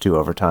yourself too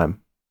over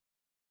time.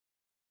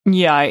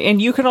 Yeah,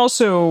 and you can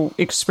also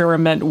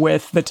experiment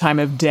with the time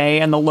of day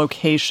and the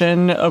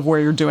location of where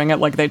you're doing it,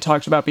 like they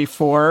talked about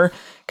before.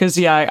 Because,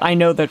 I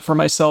know that for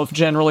myself,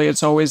 generally,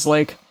 it's always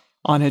like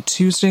on a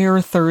Tuesday or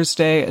a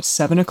Thursday at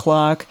 7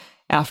 o'clock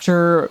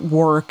after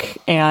work.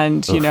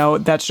 And,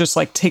 that's just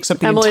like takes up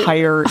the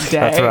entire day.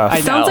 That's rough.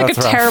 Sounds like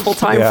a terrible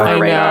time for a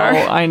radar.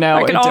 I know.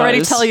 I can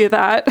already tell you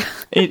that.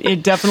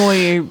 It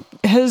definitely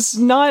has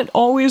not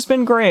always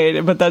been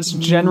great, but that's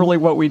generally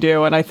what we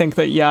do. And I think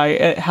that,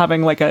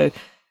 having like a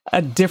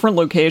different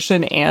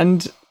location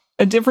and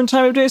a different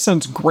time of day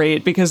sounds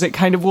great, because it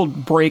kind of will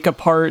break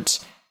apart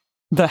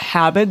the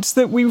habits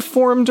that we've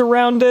formed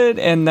around it,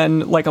 and then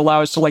like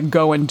allow us to like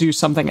go and do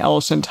something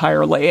else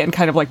entirely, and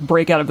kind of like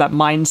break out of that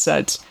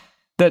mindset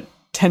that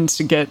tends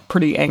to get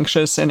pretty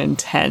anxious and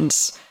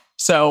intense.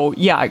 So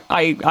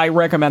I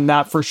recommend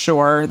that for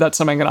sure. That's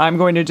something that I'm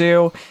going to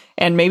do.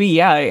 And maybe,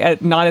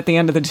 not at the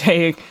end of the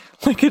day,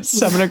 like it's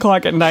 7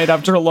 o'clock at night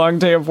after a long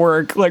day of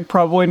work, like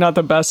probably not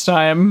the best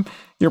time.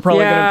 You're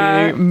probably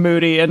going to be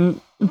moody and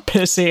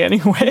pissy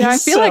anyway. Yeah, I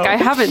feel like I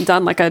haven't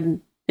done like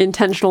an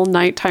intentional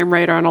nighttime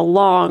radar in a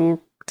long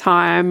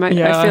time. I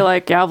feel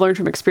like, I've learned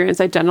from experience,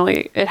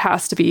 it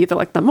has to be either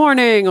like the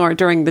morning or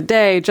during the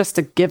day, just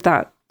to give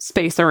that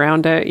space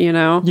around it,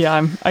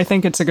 Yeah, I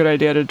think it's a good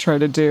idea to try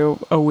to do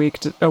a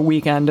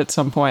weekend at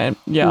some point.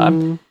 Yeah.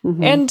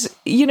 Mm-hmm. And,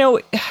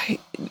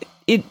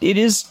 it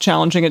is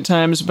challenging at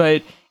times,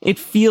 but it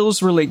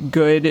feels really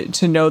good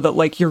to know that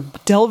like you're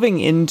delving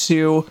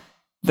into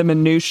the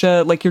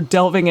minutia, like you're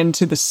delving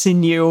into the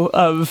sinew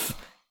of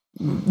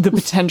the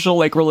potential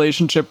like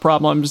relationship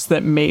problems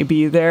that may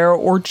be there,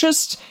 or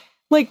just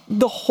like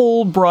the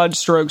whole broad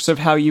strokes of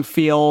how you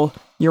feel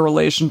your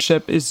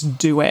relationship is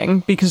doing,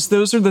 because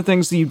those are the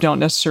things that you don't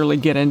necessarily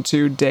get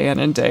into day in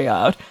and day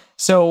out.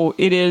 So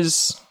it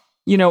is,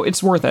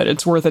 it's worth it.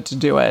 It's worth it to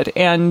do it.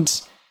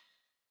 And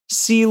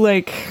see,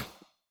 like,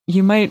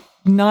 you might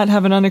not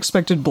have an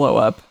unexpected blow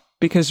up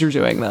because you're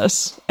doing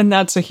this. And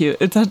that's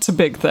a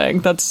big thing.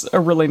 That's a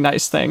really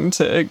nice thing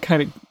to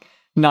kind of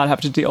not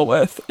have to deal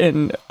with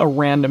in a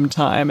random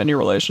time in your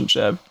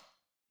relationship.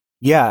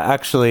 Yeah,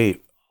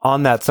 actually,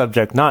 on that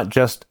subject, not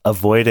just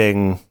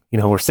avoiding,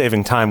 we're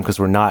saving time because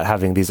we're not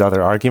having these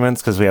other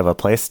arguments because we have a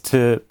place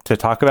to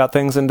talk about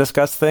things and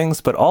discuss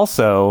things, but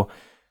also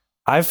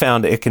I've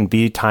found it can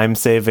be time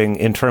saving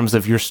in terms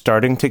of you're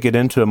starting to get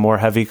into a more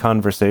heavy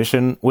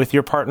conversation with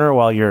your partner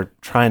while you're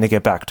trying to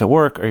get back to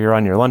work, or you're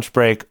on your lunch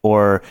break,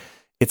 or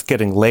it's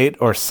getting late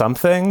or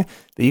something,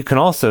 that you can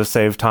also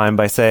save time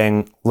by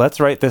saying,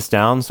 let's write this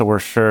down so we're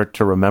sure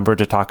to remember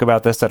to talk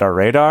about this at our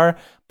radar,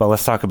 but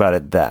let's talk about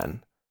it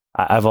then.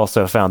 I've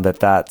also found that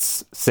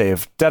that's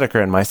saved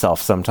Dedeker and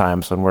myself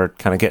sometimes when we're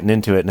kind of getting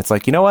into it, and it's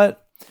like, you know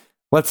what?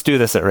 Let's do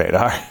this at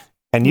radar.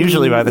 And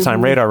usually by the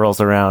time radar rolls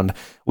around,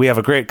 we have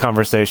a great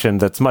conversation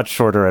that's much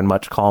shorter and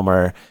much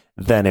calmer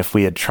than if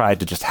we had tried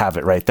to just have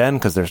it right then,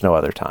 because there's no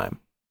other time.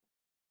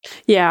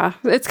 Yeah,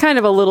 it's kind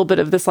of a little bit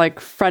of this like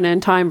front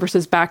end time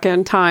versus back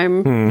end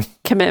time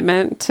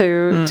commitment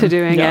to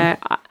doing it.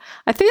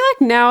 I feel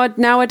like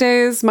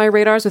nowadays my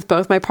radars with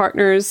both my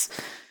partners,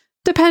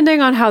 depending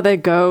on how they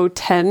go,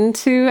 tend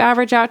to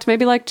average out to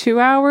maybe like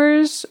 2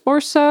 hours or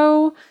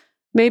so,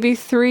 maybe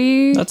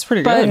 3. That's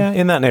pretty good. Yeah,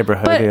 in that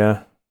neighborhood,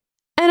 yeah.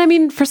 And I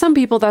mean, for some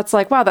people, that's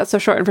like, wow, that's so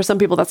short. And for some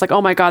people, that's like,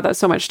 oh my God, that's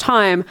so much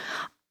time.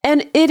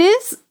 And it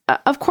is,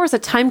 of course, a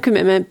time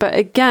commitment. But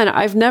again,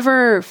 I've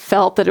never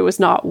felt that it was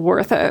not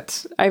worth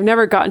it. I've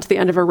never gotten to the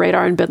end of a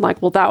radar and been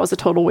like, well, that was a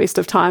total waste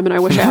of time, and I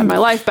wish I had my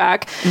life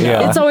back.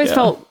 It's always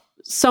felt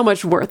so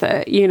much worth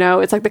it.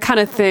 It's like the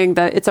kind of thing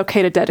that it's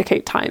okay to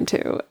dedicate time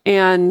to.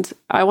 And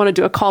I want to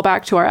do a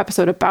callback to our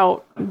episode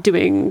about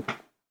doing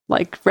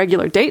like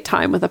regular date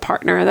time with a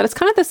partner, that it's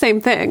kind of the same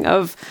thing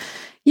of,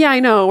 yeah,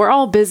 I know we're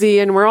all busy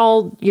and we're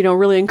all,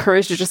 really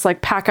encouraged to just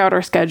like pack out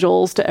our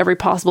schedules to every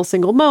possible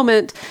single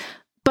moment.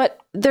 But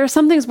there are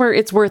some things where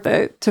it's worth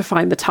it to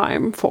find the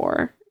time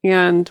for.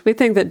 And we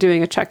think that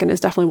doing a check-in is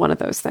definitely one of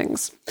those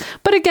things.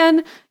 But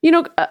again,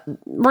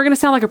 we're going to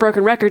sound like a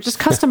broken record. Just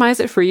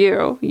customize it for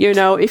you.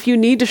 If you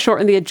need to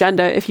shorten the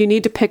agenda, if you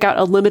need to pick out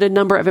a limited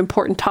number of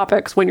important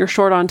topics when you're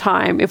short on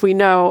time, if we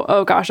know,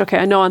 oh gosh, okay,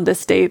 I know on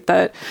this date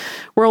that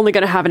we're only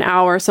going to have an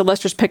hour, so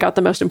let's just pick out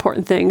the most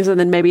important things. And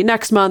then maybe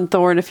next month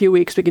or in a few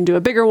weeks, we can do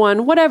a bigger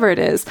one, whatever it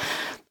is.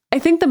 I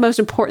think the most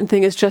important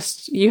thing is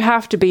just, you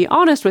have to be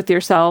honest with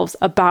yourselves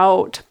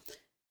about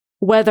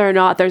whether or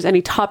not there's any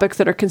topics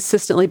that are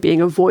consistently being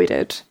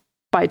avoided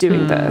by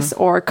doing this,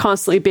 or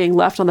constantly being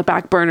left on the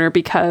back burner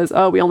because,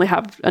 oh, we only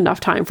have enough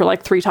time for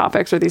like 3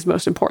 topics or these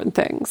most important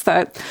things.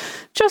 That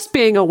just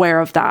being aware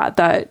of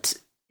that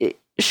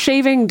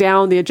shaving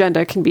down the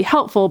agenda can be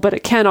helpful, but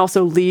it can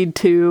also lead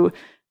to,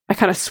 I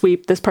kind of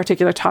sweep this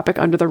particular topic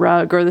under the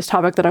rug, or this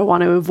topic that I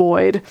want to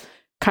avoid,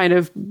 kind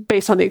of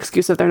based on the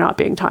excuse of there not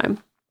being time.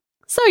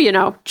 So,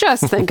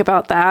 just think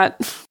about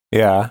that.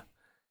 Yeah.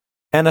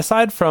 And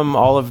aside from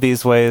all of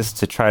these ways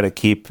to try to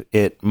keep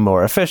it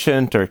more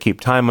efficient or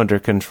keep time under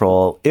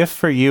control, if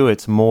for you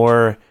it's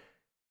more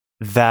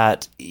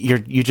that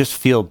you just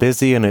feel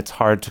busy and it's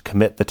hard to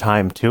commit the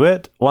time to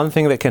it, one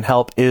thing that can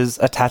help is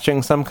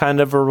attaching some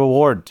kind of a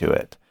reward to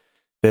it.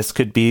 This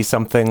could be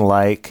something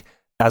like,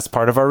 as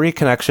part of our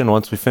reconnection,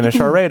 once we finish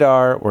our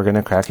radar, we're going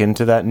to crack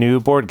into that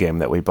new board game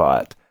that we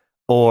bought.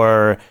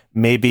 Or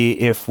maybe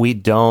if we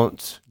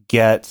don't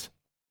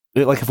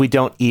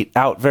eat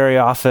out very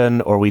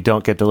often, or we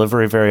don't get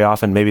delivery very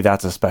often, maybe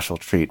that's a special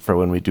treat for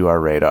when we do our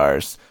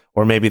radars.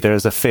 Or maybe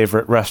there's a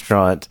favorite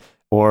restaurant,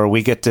 or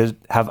we get to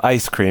have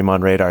ice cream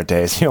on radar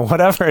days.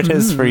 Whatever it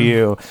is for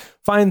you,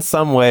 find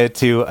some way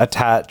to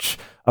attach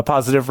a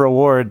positive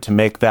reward to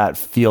make that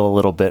feel a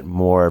little bit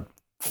more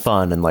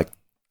fun and like,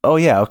 oh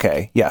yeah,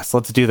 okay, yes,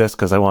 let's do this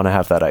because I want to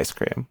have that ice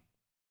cream.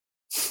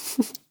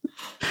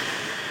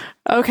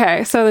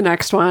 Okay, so the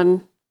next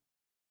one.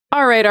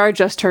 Our radar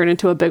just turned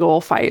into a big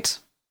old fight.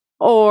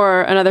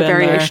 Or another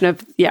variation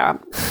of,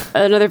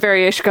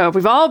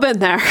 we've all been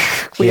there.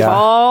 We've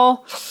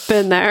all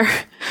been there.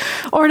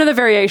 Or another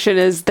variation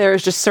is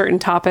there's just certain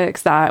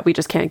topics that we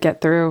just can't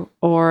get through,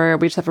 or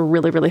we just have a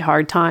really, really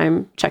hard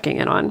time checking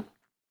in on.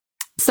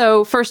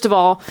 So first of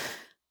all,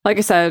 like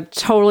I said,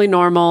 totally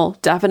normal,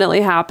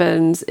 definitely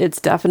happens.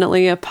 It's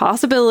definitely a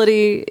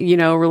possibility.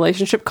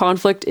 Relationship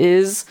conflict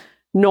is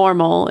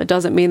normal. It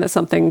doesn't mean that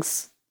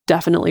something's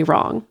definitely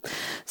wrong.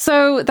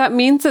 So that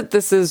means that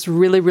this is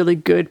really, really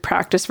good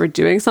practice for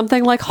doing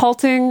something like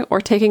halting or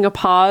taking a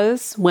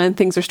pause when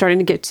things are starting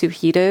to get too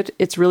heated.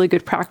 It's really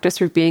good practice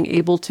for being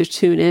able to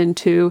tune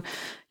into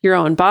your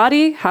own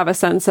body, have a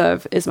sense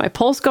of, is my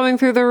pulse going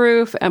through the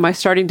roof? Am I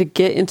starting to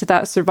get into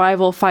that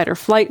survival, fight or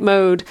flight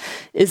mode?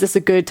 Is this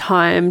a good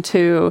time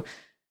to,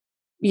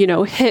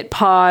 hit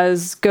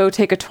pause, go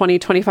take a 20,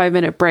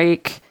 25-minute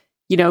break,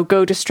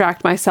 go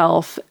distract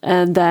myself,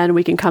 and then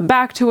we can come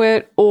back to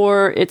it?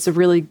 Or it's a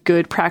really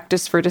good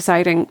practice for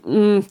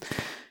deciding,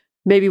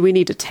 maybe we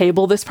need to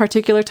table this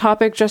particular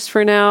topic just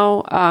for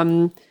now.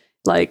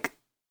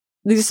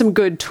 These are some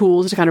good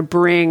tools to kind of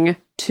bring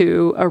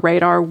to a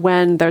radar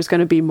when there's going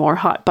to be more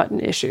hot button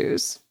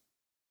issues.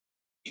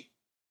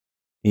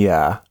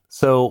 Yeah.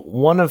 So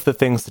one of the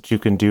things that you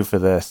can do for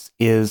this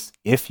is,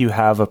 if you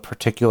have a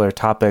particular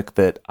topic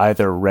that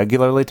either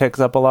regularly takes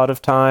up a lot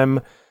of time,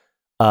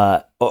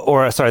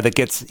 that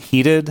gets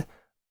heated,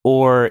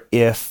 or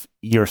if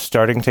you're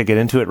starting to get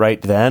into it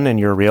right then and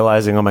you're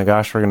realizing, oh my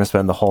gosh, we're going to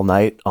spend the whole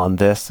night on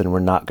this and we're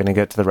not going to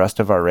get to the rest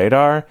of our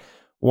radar,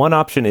 one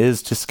option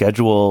is to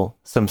schedule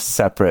some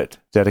separate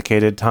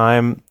dedicated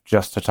time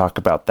just to talk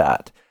about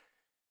that.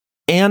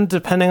 And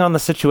depending on the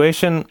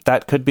situation,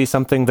 that could be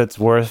something that's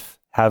worth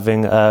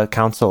having a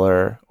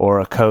counselor or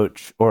a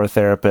coach or a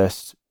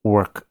therapist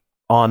work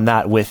on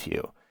that with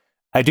you.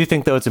 I do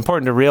think, though, it's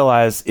important to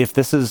realize,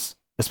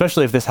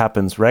 especially if this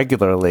happens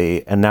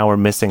regularly and now we're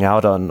missing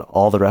out on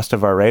all the rest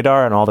of our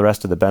radar and all the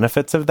rest of the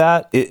benefits of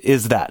that,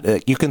 is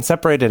that you can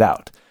separate it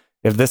out.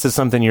 If this is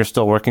something you're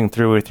still working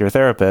through with your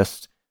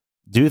therapist,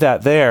 do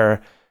that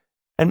there,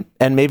 and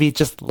maybe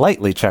just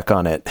lightly check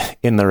on it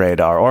in the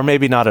radar, or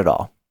maybe not at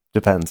all.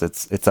 Depends.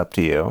 It's up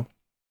to you.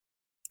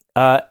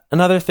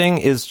 Another thing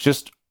is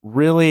just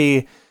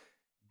really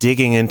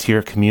digging into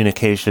your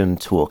communication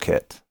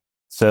toolkit.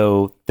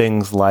 So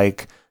things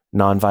like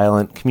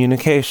nonviolent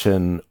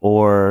communication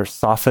or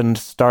softened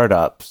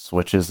startups,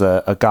 which is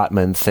a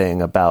Gottman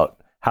thing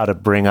about how to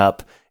bring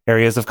up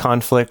areas of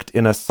conflict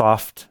in a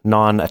soft,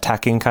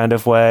 non-attacking kind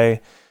of way.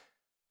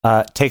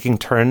 Taking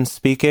turns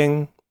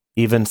speaking,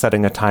 even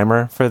setting a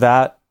timer for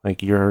that.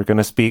 Like, you're going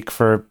to speak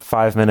for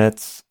 5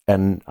 minutes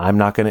and I'm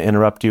not going to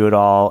interrupt you at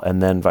all,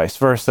 and then vice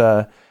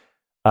versa.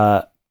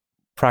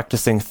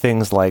 Practicing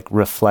things like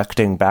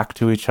reflecting back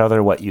to each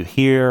other what you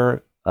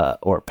hear,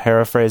 or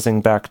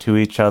paraphrasing back to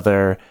each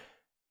other.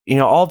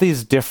 All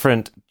these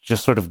different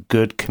just sort of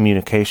good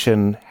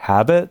communication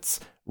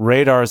habits.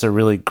 Radar is a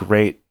really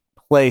great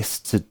place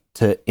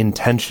to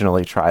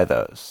intentionally try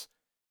those.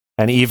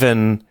 And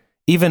even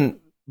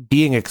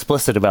being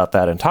explicit about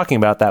that and talking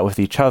about that with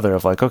each other,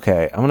 of like,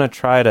 okay, I'm going to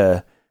try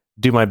to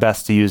do my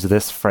best to use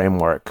this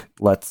framework.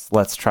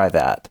 Let's try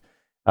that.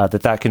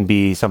 That can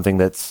be something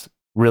that's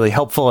really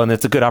helpful, and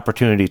it's a good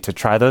opportunity to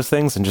try those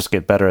things and just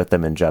get better at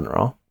them in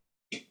general.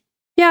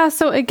 Yeah.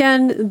 So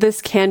again,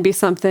 this can be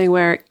something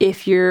where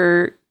if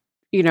you're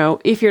in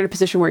a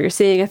position where you're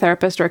seeing a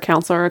therapist or a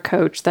counselor or a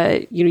coach,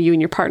 that, you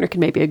and your partner can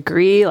maybe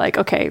agree, like,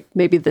 okay,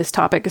 maybe this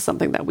topic is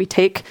something that we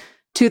take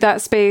to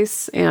that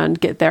space and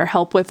get their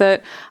help with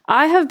it.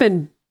 I have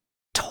been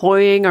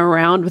toying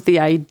around with the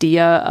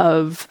idea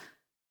of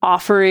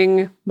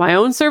offering my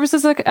own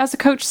services as a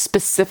coach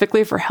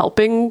specifically for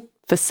helping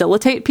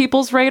facilitate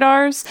people's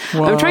radars.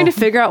 Whoa. I'm trying to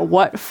figure out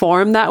what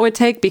form that would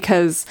take,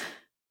 because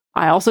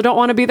I also don't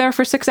want to be there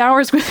for 6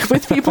 hours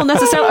with people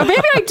necessarily. Or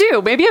maybe I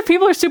do. Maybe if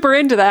people are super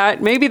into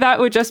that, maybe that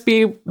would just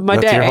be my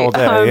That's day. your whole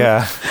day,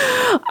 yeah.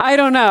 I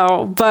don't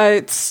know.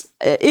 But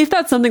if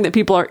that's something that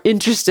people are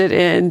interested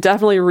in,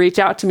 definitely reach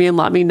out to me and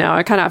let me know.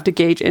 I kind of have to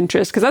gauge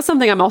interest, because that's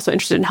something I'm also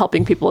interested in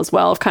helping people as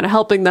well, of kind of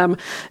helping them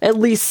at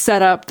least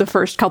set up the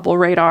first couple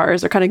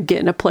radars or kind of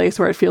get in a place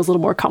where it feels a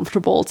little more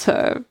comfortable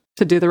to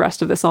do the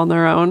rest of this on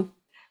their own.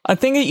 A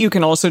thing that you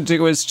can also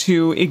do is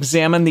to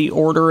examine the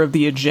order of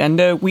the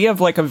agenda. We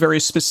have like a very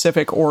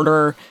specific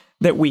order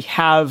that we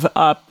have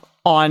up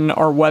on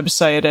our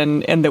website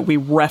and that we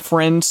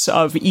reference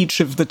of each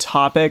of the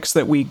topics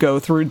that we go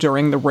through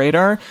during the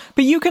radar.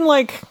 But you can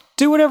like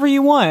do whatever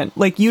you want.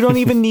 Like you don't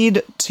even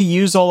need to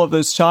use all of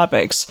those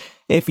topics.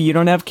 If you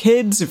don't have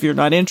kids, if you're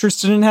not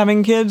interested in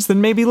having kids, then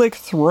maybe like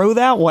throw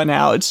that one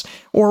out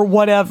or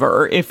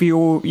whatever. If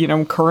you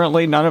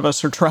currently none of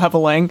us are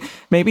traveling,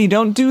 maybe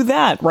don't do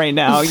that right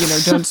now.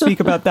 Don't speak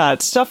about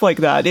that, stuff like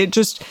that. It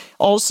just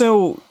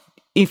also,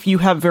 if you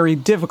have very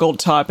difficult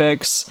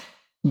topics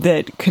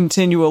that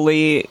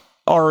continually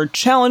are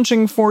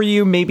challenging for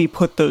you, maybe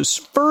put those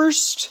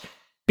first,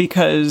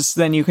 because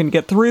then you can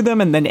get through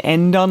them and then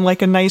end on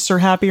like a nicer,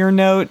 happier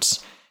note.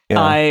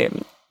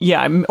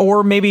 Yeah,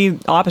 or maybe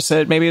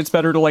opposite. Maybe it's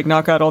better to like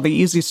knock out all the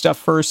easy stuff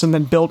first and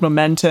then build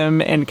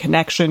momentum and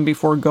connection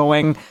before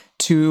going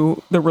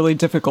to the really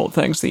difficult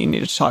things that you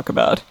need to talk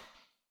about.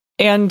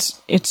 And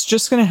it's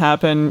just going to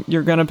happen.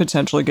 You're going to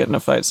potentially get in a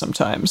fight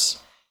sometimes.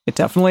 It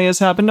definitely has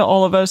happened to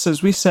all of us,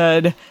 as we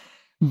said.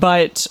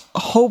 But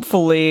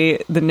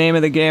hopefully the name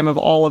of the game of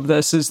all of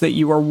this is that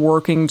you are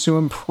working to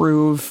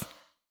improve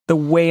the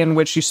way in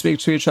which you speak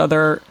to each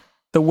other,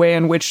 the way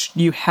in which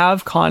you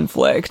have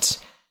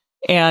conflict,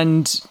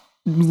 and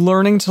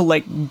learning to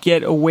like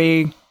get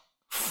away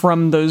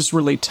from those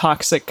really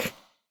toxic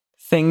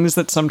things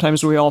that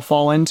sometimes we all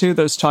fall into,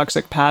 those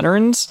toxic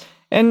patterns,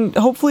 and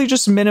hopefully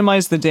just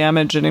minimize the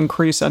damage and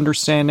increase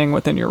understanding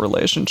within your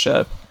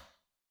relationship.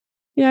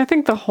 Yeah, I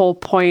think the whole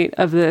point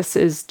of this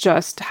is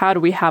just how do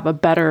we have a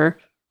better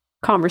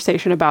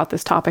conversation about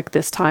this topic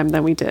this time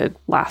than we did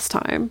last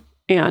time?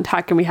 And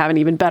how can we have an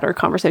even better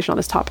conversation on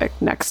this topic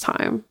next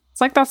time? It's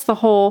like that's the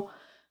whole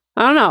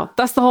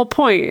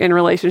point in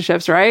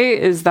relationships, right?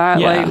 Is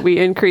that like we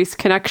increase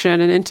connection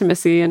and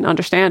intimacy and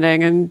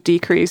understanding and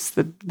decrease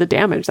the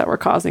damage that we're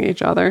causing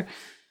each other.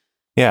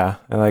 Yeah,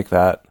 I like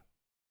that.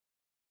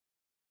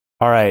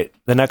 All right.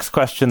 The next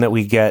question that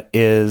we get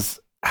is,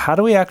 how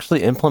do we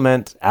actually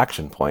implement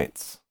action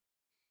points?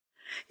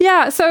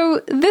 Yeah,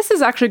 so this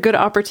is actually a good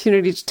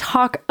opportunity to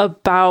talk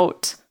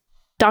about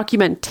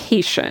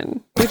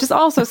documentation, which is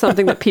also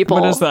something that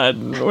people... What is that?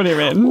 What do you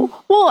mean?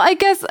 Well, I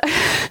guess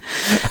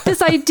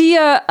this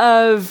idea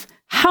of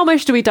how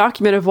much do we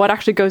document of what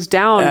actually goes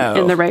down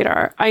in the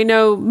radar. I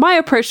know my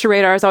approach to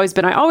radar has always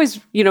been, I always,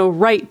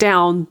 write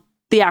down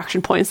the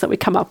action points that we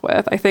come up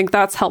with. I think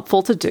that's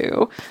helpful to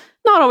do.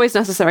 Not always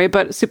necessary,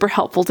 but super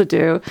helpful to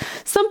do.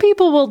 Some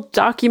people will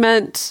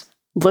document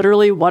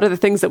literally what are the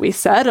things that we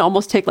said,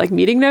 almost take like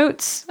meeting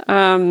notes.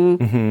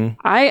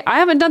 I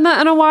haven't done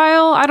that in a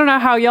while. I don't know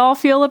how y'all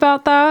feel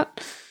about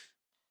that.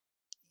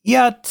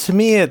 Yeah, to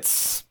me,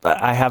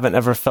 I haven't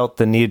ever felt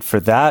the need for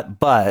that,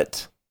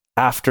 but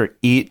after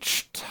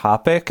each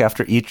topic,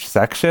 after each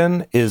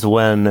section is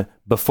when,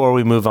 before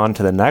we move on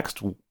to the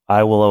next,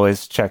 I will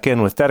always check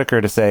in with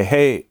Dedeker to say,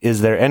 hey,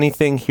 is there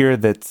anything here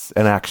that's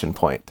an action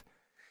point?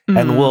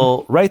 And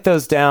we'll write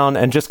those down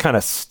and just kind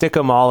of stick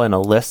them all in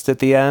a list at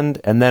the end.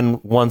 And then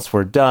once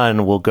we're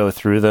done, we'll go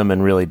through them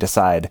and really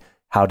decide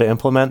how to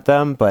implement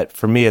them. But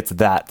for me,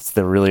 that's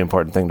the really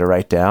important thing to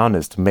write down,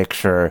 is to make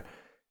sure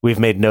we've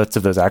made notes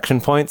of those action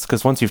points.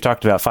 Because once you've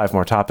talked about 5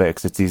 more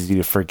topics, it's easy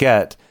to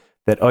forget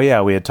that, oh yeah,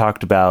 we had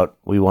talked about,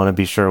 we want to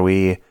be sure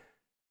we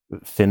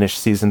finish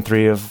season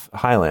 3 of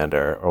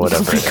Highlander or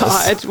whatever. Oh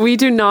my God, we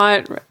do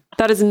not...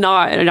 That is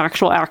not an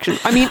actual action.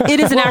 I mean, it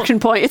is an action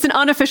point. It's an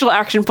unofficial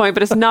action point,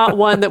 but it's not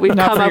one that we've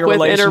come up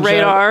with in a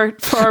radar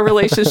for our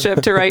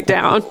relationship to write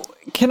down.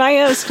 Can I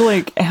ask,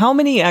 like, how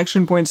many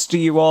action points do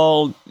you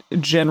all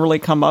generally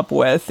come up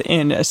with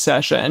in a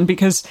session?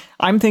 Because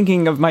I'm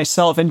thinking of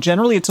myself, and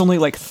generally it's only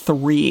like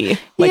 3.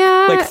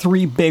 Like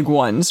 3 big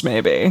ones,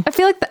 maybe. I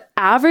feel like the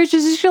average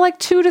is usually like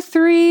 2 to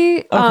 3.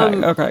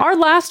 Okay. Our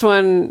last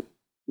one,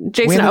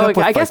 Jason,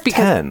 I guess because...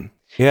 10.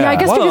 Yeah, I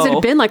guess because it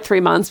had been like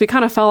 3 months, we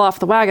kind of fell off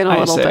the wagon a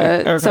little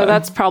bit. Okay. So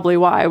that's probably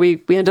why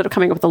we ended up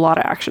coming up with a lot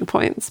of action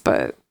points.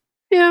 But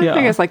yeah,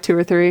 I guess like 2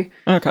 or 3.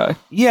 Okay.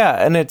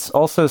 Yeah, and it's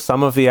also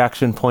some of the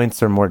action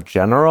points are more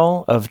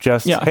general of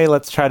just, hey,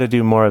 let's try to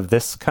do more of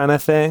this kind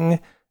of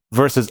thing,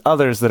 versus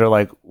others that are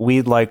like,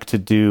 we'd like to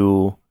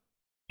do,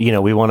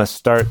 we want to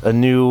start a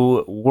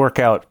new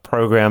workout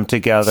program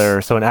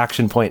together. So an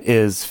action point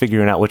is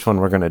figuring out which one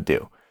we're going to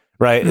do,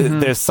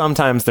 right?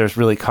 Sometimes there's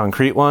really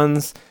concrete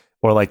ones.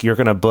 Or like, you're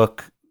going to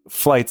book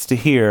flights to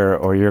here,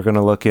 or you're going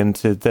to look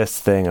into this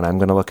thing, and I'm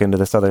going to look into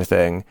this other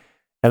thing.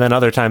 And then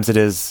other times it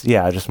is,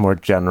 just more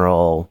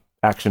general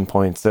action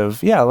points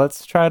of,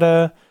 let's try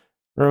to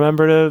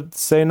remember to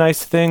say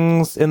nice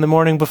things in the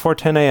morning before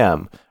 10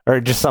 a.m. or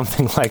just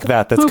something like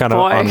that. That's kind of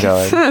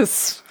ongoing.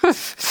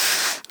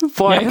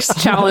 Boy, it's a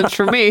challenge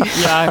for me.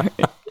 Yeah.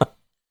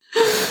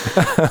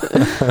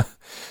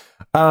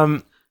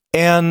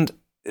 And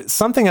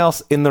something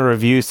else in the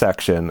review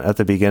section at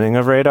the beginning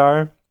of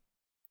Radar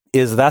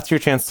is that's your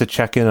chance to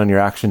check in on your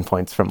action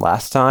points from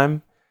last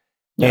time.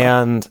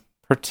 Yeah. And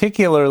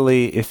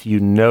particularly if you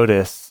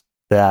notice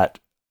that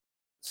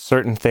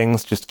certain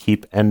things just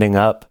keep ending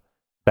up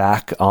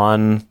back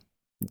on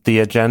the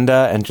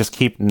agenda and just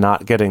keep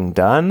not getting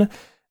done,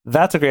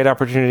 that's a great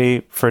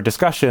opportunity for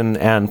discussion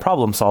and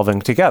problem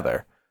solving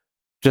together.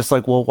 Just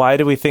like, well, why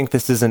do we think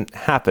this isn't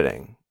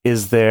happening?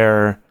 Is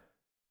there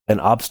an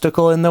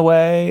obstacle in the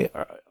way?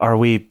 Are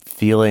we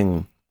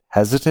feeling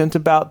hesitant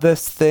about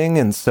this thing,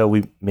 and so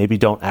we maybe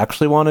don't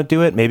actually want to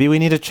do it? Maybe we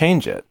need to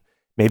change it.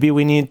 Maybe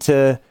we need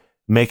to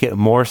make it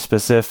more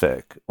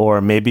specific,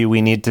 or maybe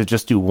we need to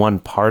just do one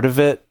part of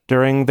it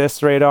during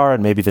this radar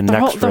and maybe the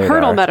next radar. The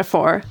hurdle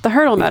metaphor.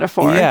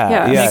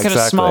 Yeah. Make it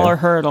exactly. a smaller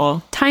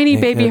hurdle. Tiny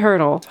baby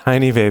hurdle.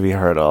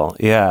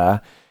 Yeah.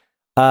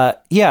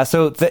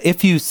 So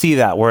if you see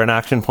that where an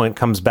action point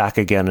comes back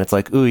again, it's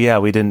like, ooh, yeah,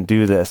 we didn't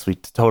do this. We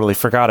totally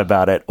forgot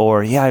about it.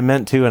 Or, yeah, I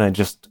meant to, and I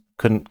just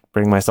couldn't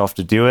bring myself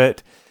to do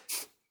it.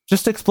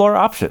 Just explore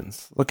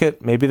options. Look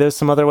at maybe there's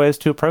some other ways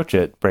to approach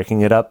it,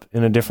 breaking it up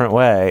in a different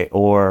way,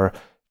 or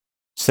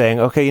saying,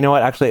 okay, you know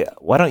what, actually,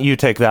 why don't you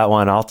take that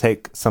one? I'll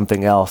take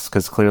something else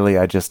because clearly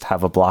I just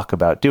have a block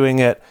about doing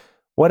it.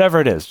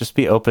 Whatever it is, just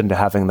be open to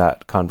having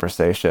that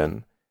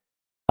conversation.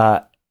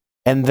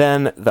 And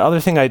then the other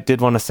thing I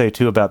did want to say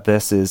too about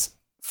this is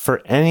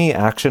for any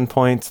action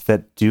points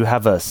that do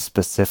have a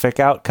specific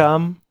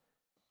outcome,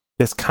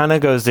 this kind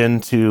of goes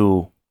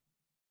into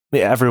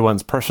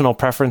everyone's personal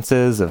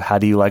preferences of how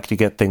do you like to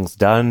get things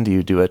done? Do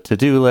you do a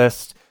to-do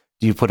list?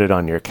 Do you put it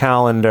on your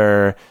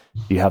calendar?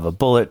 Do you have a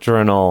bullet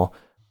journal?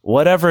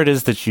 Whatever it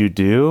is that you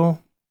do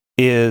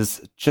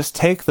is just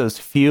take those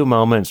few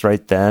moments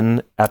right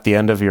then at the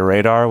end of your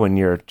radar when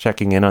you're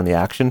checking in on the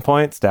action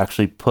points to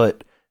actually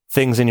put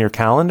things in your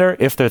calendar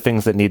if they're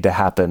things that need to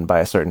happen by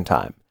a certain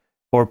time,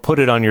 or put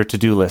it on your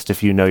to-do list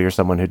if you know you're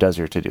someone who does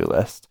your to-do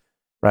list,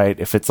 right?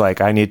 If it's like,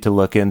 I need to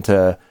look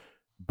into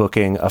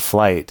booking a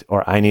flight,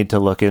 or I need to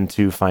look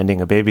into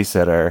finding a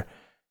babysitter,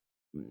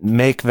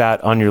 make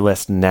that on your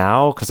list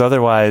now, because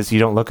otherwise you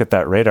don't look at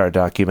that radar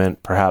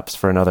document perhaps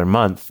for another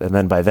month, and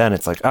then by then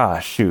it's like,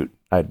 shoot,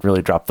 I'd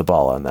really dropped the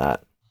ball on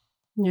that.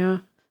 Yeah.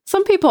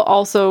 Some people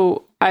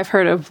also, I've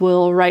heard of,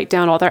 will write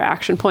down all their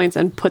action points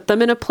and put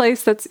them in a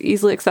place that's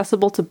easily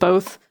accessible to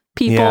both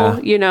people,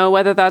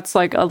 whether that's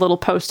like a little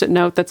post-it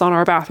note that's on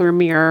our bathroom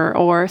mirror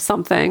or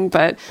something.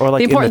 But or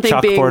like the in the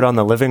chalkboard on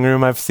the living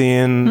room, I've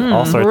seen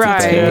all sorts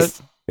of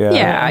things.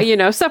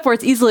 Yeah, stuff where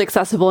it's easily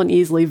accessible and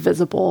easily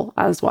visible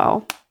as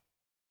well.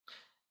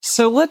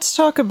 So let's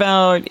talk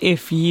about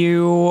if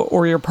you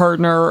or your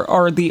partner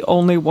are the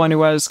only one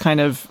who has kind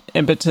of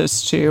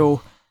impetus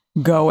to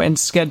go and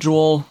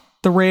schedule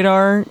the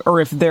radar, or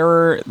if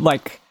they're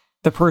like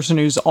the person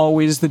who's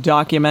always the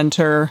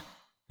documenter,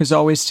 who's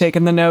always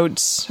taking the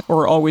notes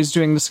or always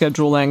doing the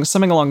scheduling,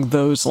 something along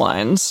those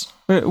lines.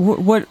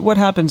 What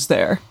happens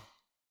there?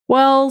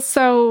 Well,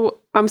 so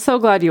I'm so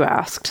glad you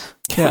asked.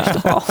 Yeah.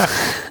 First of all.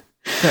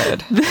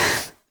 Good.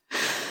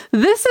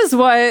 This is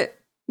what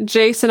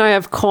Jace and I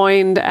have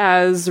coined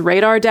as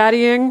radar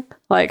daddying.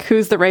 Like,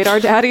 who's the radar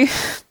daddy?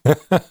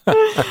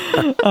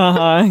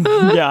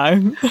 Yeah.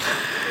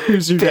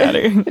 Who's your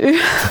daddy?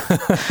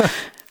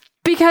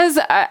 Because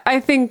I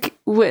think,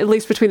 at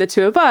least between the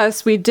two of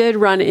us, we did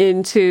run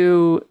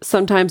into,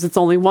 sometimes it's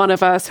only one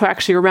of us who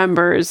actually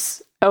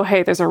remembers, oh,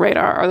 hey, there's a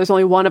radar, or there's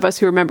only one of us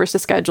who remembers to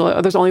schedule it,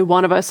 or there's only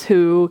one of us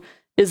who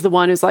is the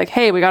one who's like,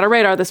 hey, we got a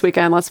radar this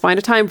weekend, let's find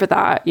a time for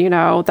that.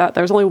 That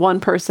there's only one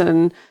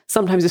person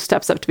sometimes who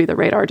steps up to be the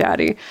radar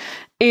daddy.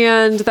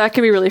 And that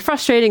can be really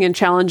frustrating and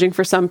challenging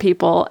for some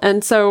people.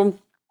 And so,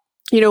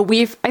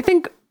 I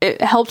think it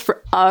helped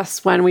for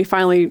us when we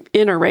finally,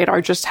 in a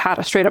radar, just had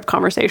a straight up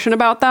conversation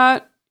about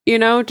that,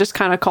 just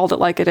kind of called it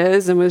like it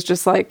is and was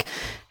just like,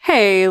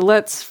 hey,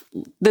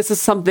 this is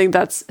something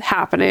that's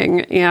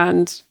happening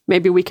and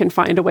maybe we can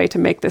find a way to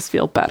make this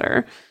feel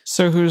better.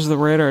 So who's the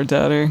radar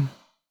daddy?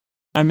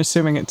 I'm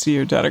assuming it's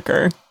you,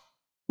 Dedeker.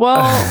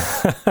 Well,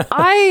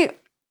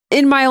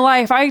 in my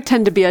life, I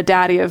tend to be a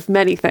daddy of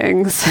many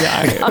things.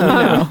 Yeah, I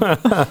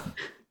know.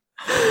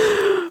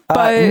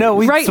 But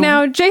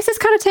now, Jace has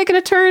kind of taken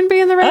a turn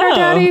being the radar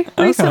daddy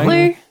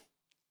recently. Okay.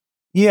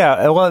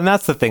 Yeah, well, and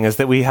that's the thing, is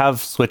that we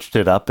have switched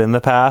it up in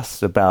the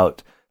past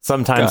about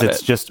sometimes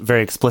it's just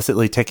very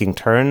explicitly taking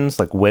turns.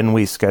 Like when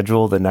we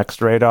schedule the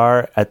next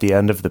radar at the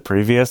end of the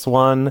previous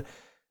one,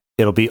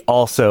 it'll be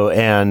also,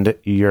 and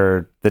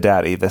you're the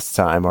daddy this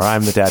time, or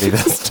I'm the daddy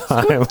this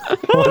time,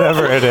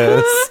 whatever it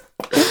is.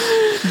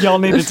 Y'all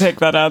need to take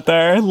that out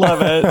there.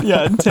 Love it.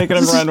 Yeah, take it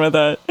and run with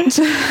it.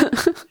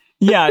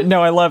 Yeah,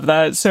 no, I love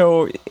that.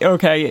 So,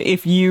 okay,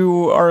 if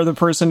you are the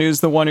person who's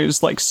the one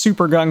who's like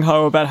super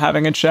gung-ho about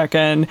having a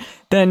check-in,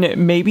 then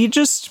maybe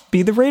just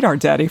be the radar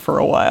daddy for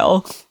a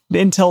while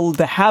until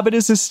the habit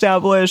is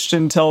established,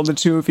 until the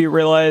two of you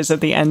realize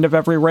at the end of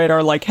every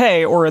radar, like,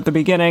 hey, or at the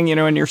beginning, you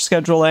know, in your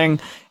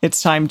scheduling,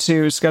 it's time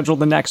to schedule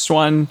the next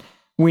one.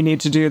 We need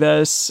to do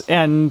this.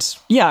 And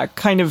yeah,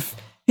 kind of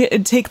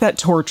take that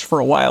torch for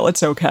a while.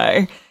 It's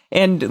okay.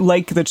 And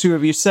like the two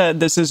of you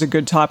said, this is a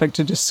good topic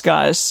to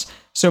discuss.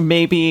 So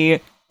maybe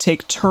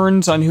take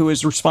turns on who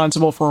is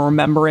responsible for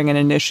remembering and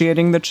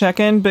initiating the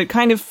check-in, but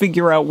kind of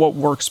figure out what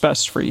works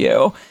best for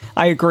you.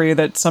 I agree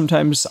that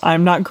sometimes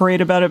I'm not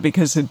great about it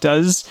because it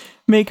does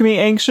make me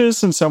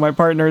anxious. And so my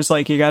partner's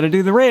like, you got to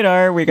do the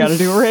radar. We got to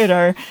do a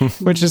radar,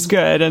 which is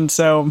good. And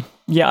so,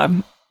 yeah,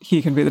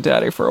 he can be the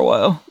daddy for a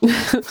while.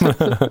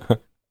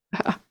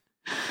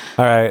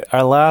 All right.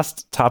 Our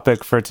last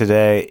topic for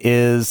today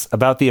is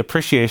about the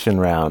appreciation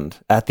round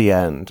at the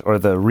end, or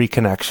the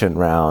reconnection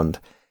round.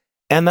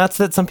 And that's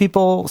that some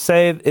people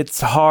say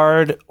it's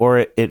hard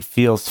or it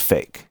feels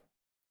fake.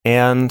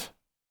 And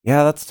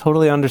yeah, that's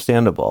totally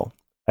understandable.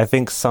 I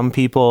think some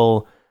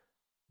people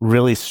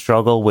really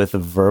struggle with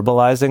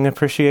verbalizing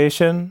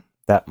appreciation.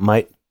 That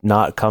might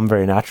not come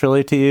very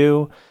naturally to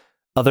you.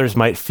 Others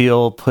might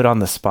feel put on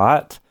the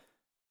spot.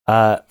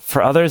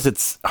 For others,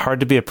 it's hard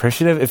to be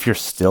appreciative if you're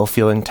still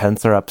feeling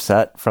tense or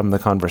upset from the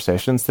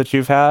conversations that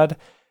you've had.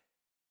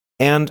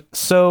 And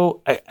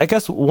so I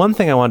guess one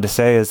thing I wanted to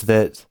say is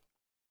that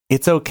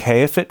it's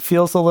okay if it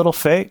feels a little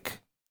fake.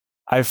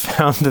 I've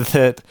found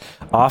that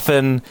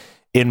often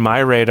in my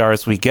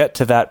radars, we get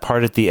to that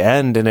part at the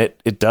end and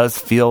it does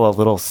feel a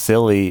little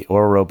silly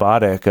or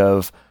robotic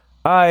of,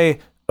 I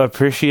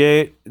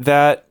appreciate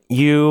that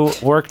you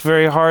worked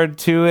very hard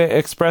to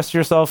express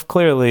yourself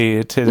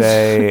clearly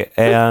today.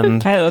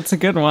 And hey, that's a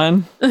good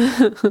one.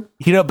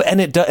 You know,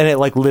 and it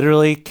like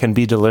literally can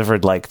be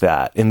delivered like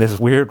that in this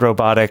weird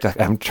robotic,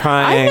 like, I'm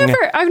trying.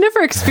 I've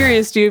never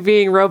experienced you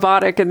being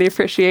robotic in the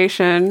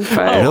appreciation,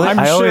 but Really?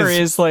 I'm sure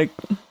he's like,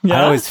 yeah.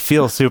 I always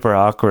feel super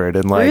awkward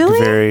and like really?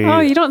 very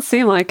Oh, you don't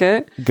seem like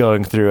it.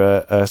 going through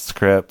a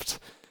script.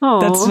 Oh,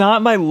 That's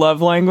not my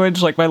love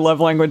language. Like, my love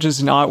language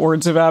is not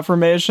words of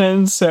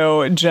affirmation.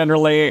 So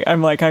generally,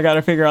 I'm like, I got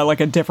to figure out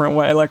like a different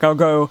way. Like, I'll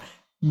go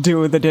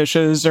do the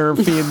dishes or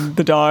feed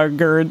the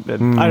dog, or I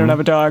don't have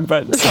a dog,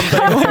 but something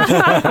like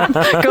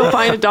that. Go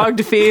find a dog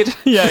to feed.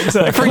 Yeah,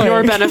 exactly. For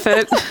your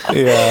benefit.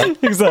 Yeah.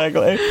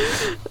 Exactly.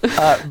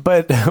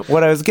 But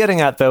what I was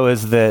getting at, though,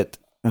 is that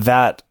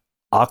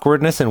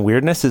awkwardness and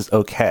weirdness is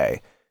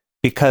okay,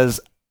 because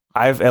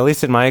at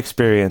least in my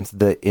experience,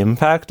 the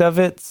impact of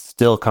it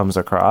still comes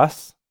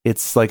across.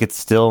 It's like, it's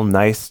still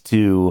nice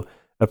to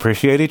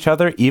appreciate each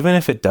other, even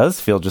if it does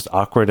feel just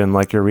awkward and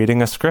like you're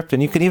reading a script,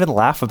 and you can even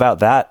laugh about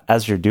that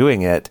as you're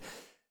doing it.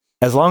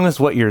 As long as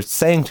what you're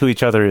saying to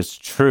each other is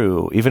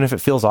true, even if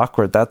it feels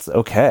awkward, that's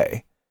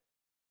okay.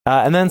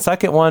 And then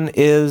second one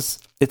is,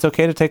 it's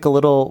okay to take a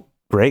little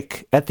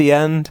break at the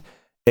end.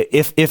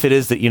 If it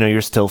is that, you know,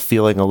 you're still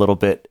feeling a little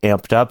bit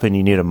amped up and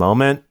you need a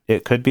moment,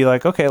 it could be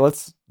like, okay,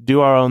 let's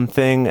do our own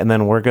thing, and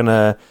then we're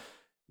gonna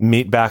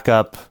meet back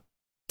up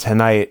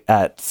tonight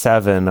at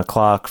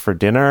 7:00 for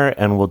dinner,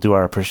 and we'll do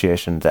our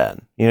appreciation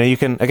then. You know, you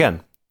can,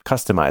 again,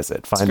 customize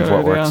it, find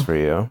what works for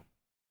you.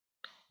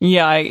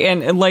 Yeah,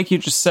 and like you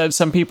just said,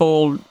 some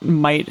people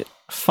might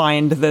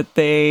find that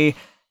they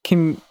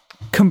can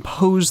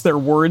compose their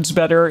words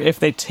better if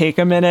they take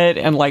a minute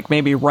and like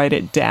maybe write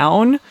it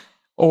down,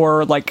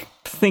 or like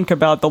think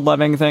about the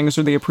loving things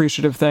or the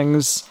appreciative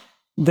things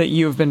that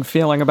you've been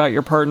feeling about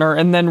your partner,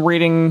 and then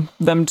reading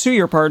them to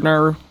your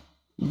partner,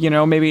 you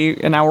know, maybe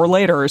an hour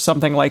later or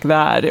something like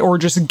that, or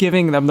just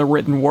giving them the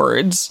written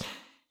words.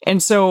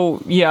 And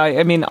so, yeah,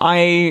 I mean,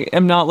 I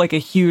am not like a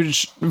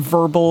huge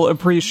verbal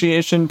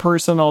appreciation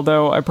person,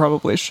 although I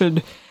probably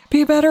should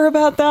be better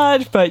about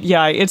that. But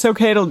yeah, it's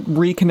okay to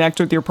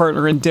reconnect with your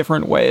partner in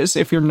different ways.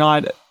 If you're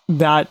not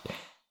that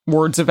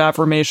words of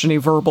affirmation-y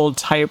verbal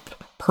type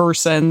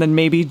person, then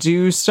maybe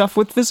do stuff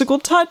with physical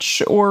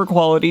touch or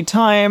quality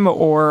time,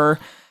 or,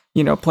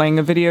 you know, playing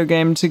a video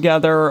game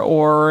together,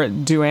 or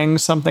doing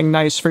something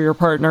nice for your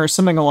partner,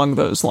 something along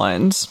those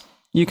lines.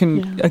 You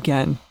can,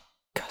 again,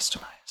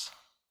 customize.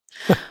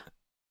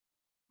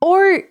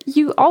 Or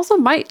you also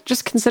might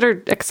just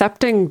consider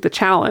accepting the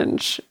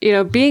challenge. You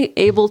know, being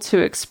able to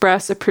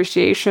express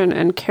appreciation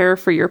and care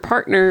for your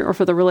partner or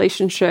for the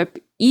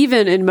relationship,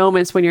 even in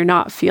moments when you're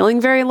not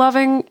feeling very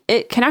loving,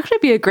 it can actually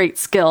be a great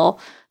skill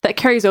that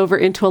carries over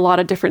into a lot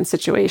of different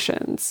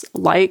situations.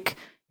 Like,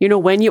 you know,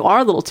 when you are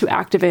a little too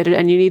activated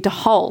and you need to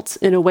halt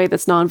in a way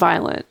that's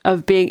nonviolent,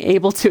 of being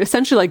able to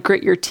essentially like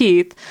grit your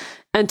teeth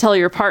and tell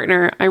your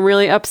partner, I'm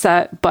really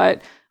upset,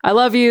 but I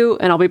love you,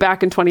 and I'll be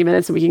back in 20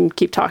 minutes and we can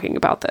keep talking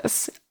about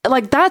this.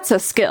 Like, that's a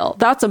skill.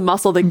 That's a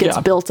muscle that gets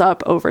built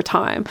up over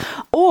time.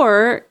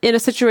 Or in a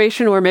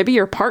situation where maybe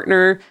your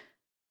partner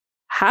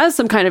has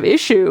some kind of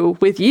issue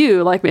with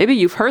you, like maybe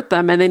you've hurt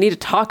them and they need to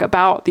talk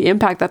about the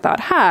impact that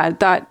had,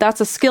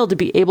 that's a skill to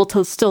be able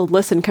to still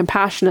listen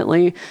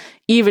compassionately,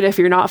 even if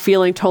you're not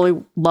feeling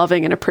totally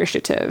loving and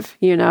appreciative,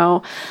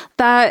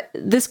 that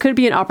this could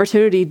be an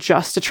opportunity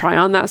just to try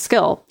on that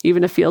skill,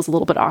 even if it feels a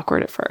little bit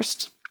awkward at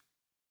first.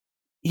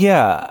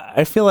 Yeah,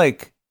 I feel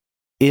like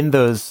in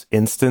those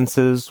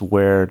instances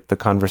where the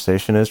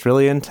conversation is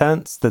really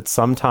intense, that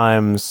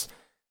sometimes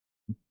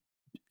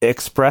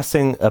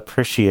expressing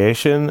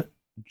appreciation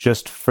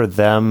just for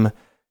them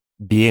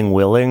being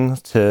willing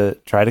to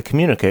try to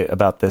communicate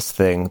about this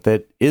thing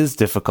that is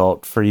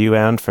difficult for you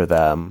and for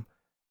them,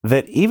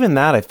 that even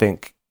that I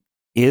think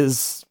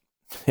is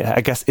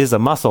a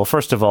muscle,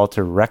 first of all,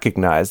 to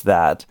recognize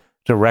the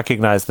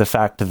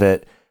fact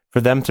that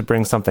for them to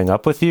bring something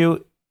up with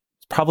you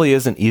probably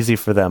isn't easy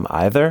for them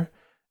either.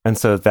 And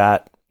so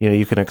that,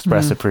 you can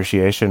express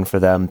appreciation for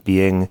them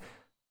being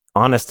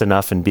honest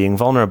enough and being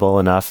vulnerable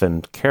enough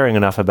and caring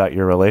enough about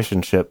your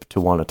relationship to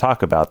want to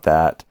talk about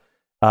that.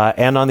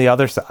 And on the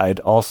other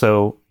side,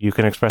 also, you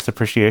can express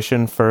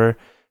appreciation for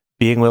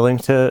being willing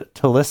to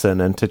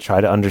listen and to try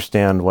to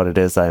understand what it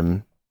is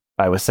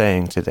I was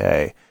saying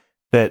today.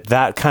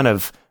 That kind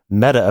of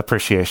meta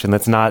appreciation,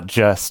 that's not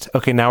just,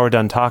 okay, now we're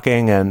done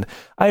talking and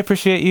I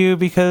appreciate you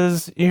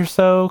because you're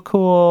so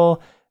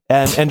cool.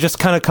 And just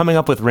kind of coming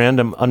up with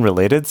random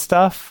unrelated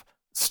stuff,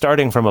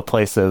 starting from a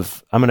place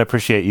of, I'm going to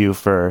appreciate you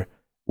for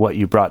what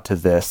you brought to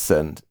this.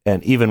 And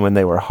even when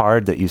they were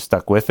hard, that you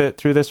stuck with it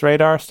through this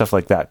radar, stuff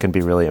like that can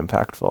be really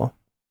impactful.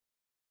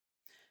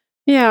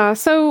 Yeah.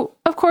 So,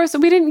 of course,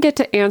 we didn't get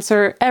to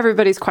answer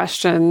everybody's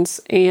questions,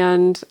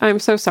 and I'm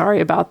so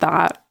sorry about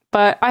that.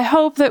 But I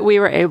hope that we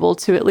were able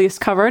to at least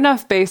cover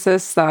enough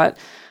basis that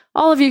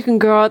all of you can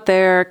go out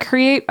there,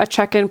 create a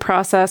check-in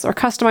process or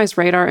customize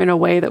Radar in a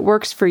way that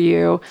works for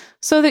you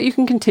so that you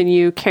can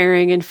continue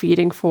caring and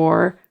feeding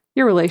for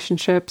your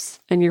relationships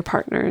and your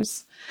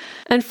partners.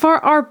 And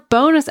for our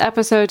bonus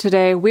episode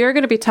today, we are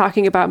going to be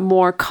talking about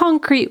more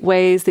concrete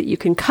ways that you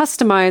can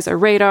customize a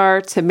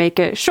Radar to make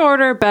it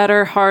shorter,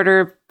 better,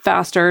 harder,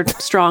 faster,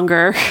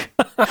 stronger.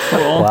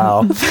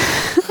 Wow.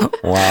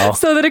 Wow.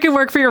 So that it can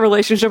work for your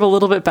relationship a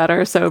little bit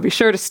better. So be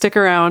sure to stick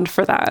around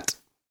for that.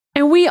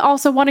 And we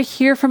also want to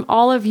hear from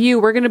all of you.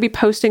 We're going to be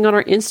posting on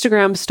our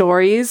Instagram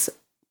stories.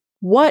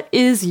 What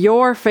is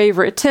your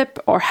favorite tip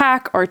or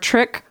hack or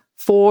trick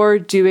for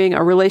doing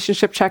a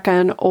relationship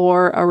check-in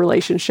or a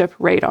relationship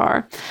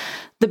radar?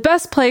 The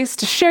best place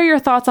to share your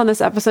thoughts on this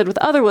episode with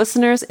other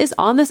listeners is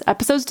on this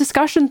episode's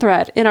discussion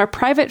thread in our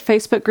private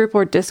Facebook group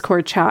or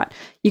Discord chat.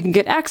 You can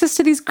get access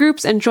to these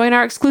groups and join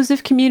our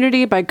exclusive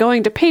community by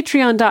going to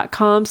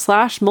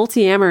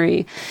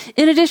patreon.com/multiamory.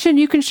 In addition,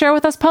 you can share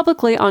with us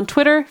publicly on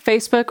Twitter,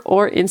 Facebook,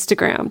 or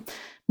Instagram.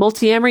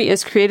 Multiamory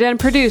is created and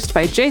produced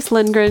by Jace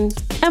Lindgren,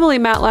 Emily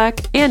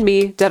Matlack, and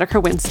me,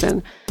 Dedeker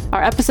Winston.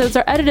 Our episodes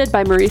are edited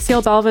by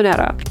Mauricio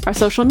Balvanera. Our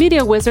social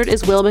media wizard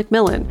is Will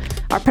McMillan.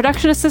 Our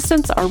production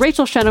assistants are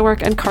Rachel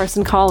Shennewerk and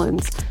Carson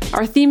Collins.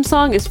 Our theme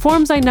song is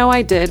Forms I Know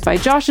I Did by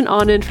Josh and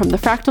Anand from the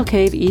Fractal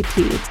Cave EP.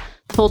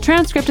 The full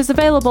transcript is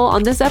available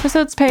on this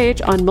episode's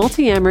page on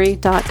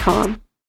multiamory.com.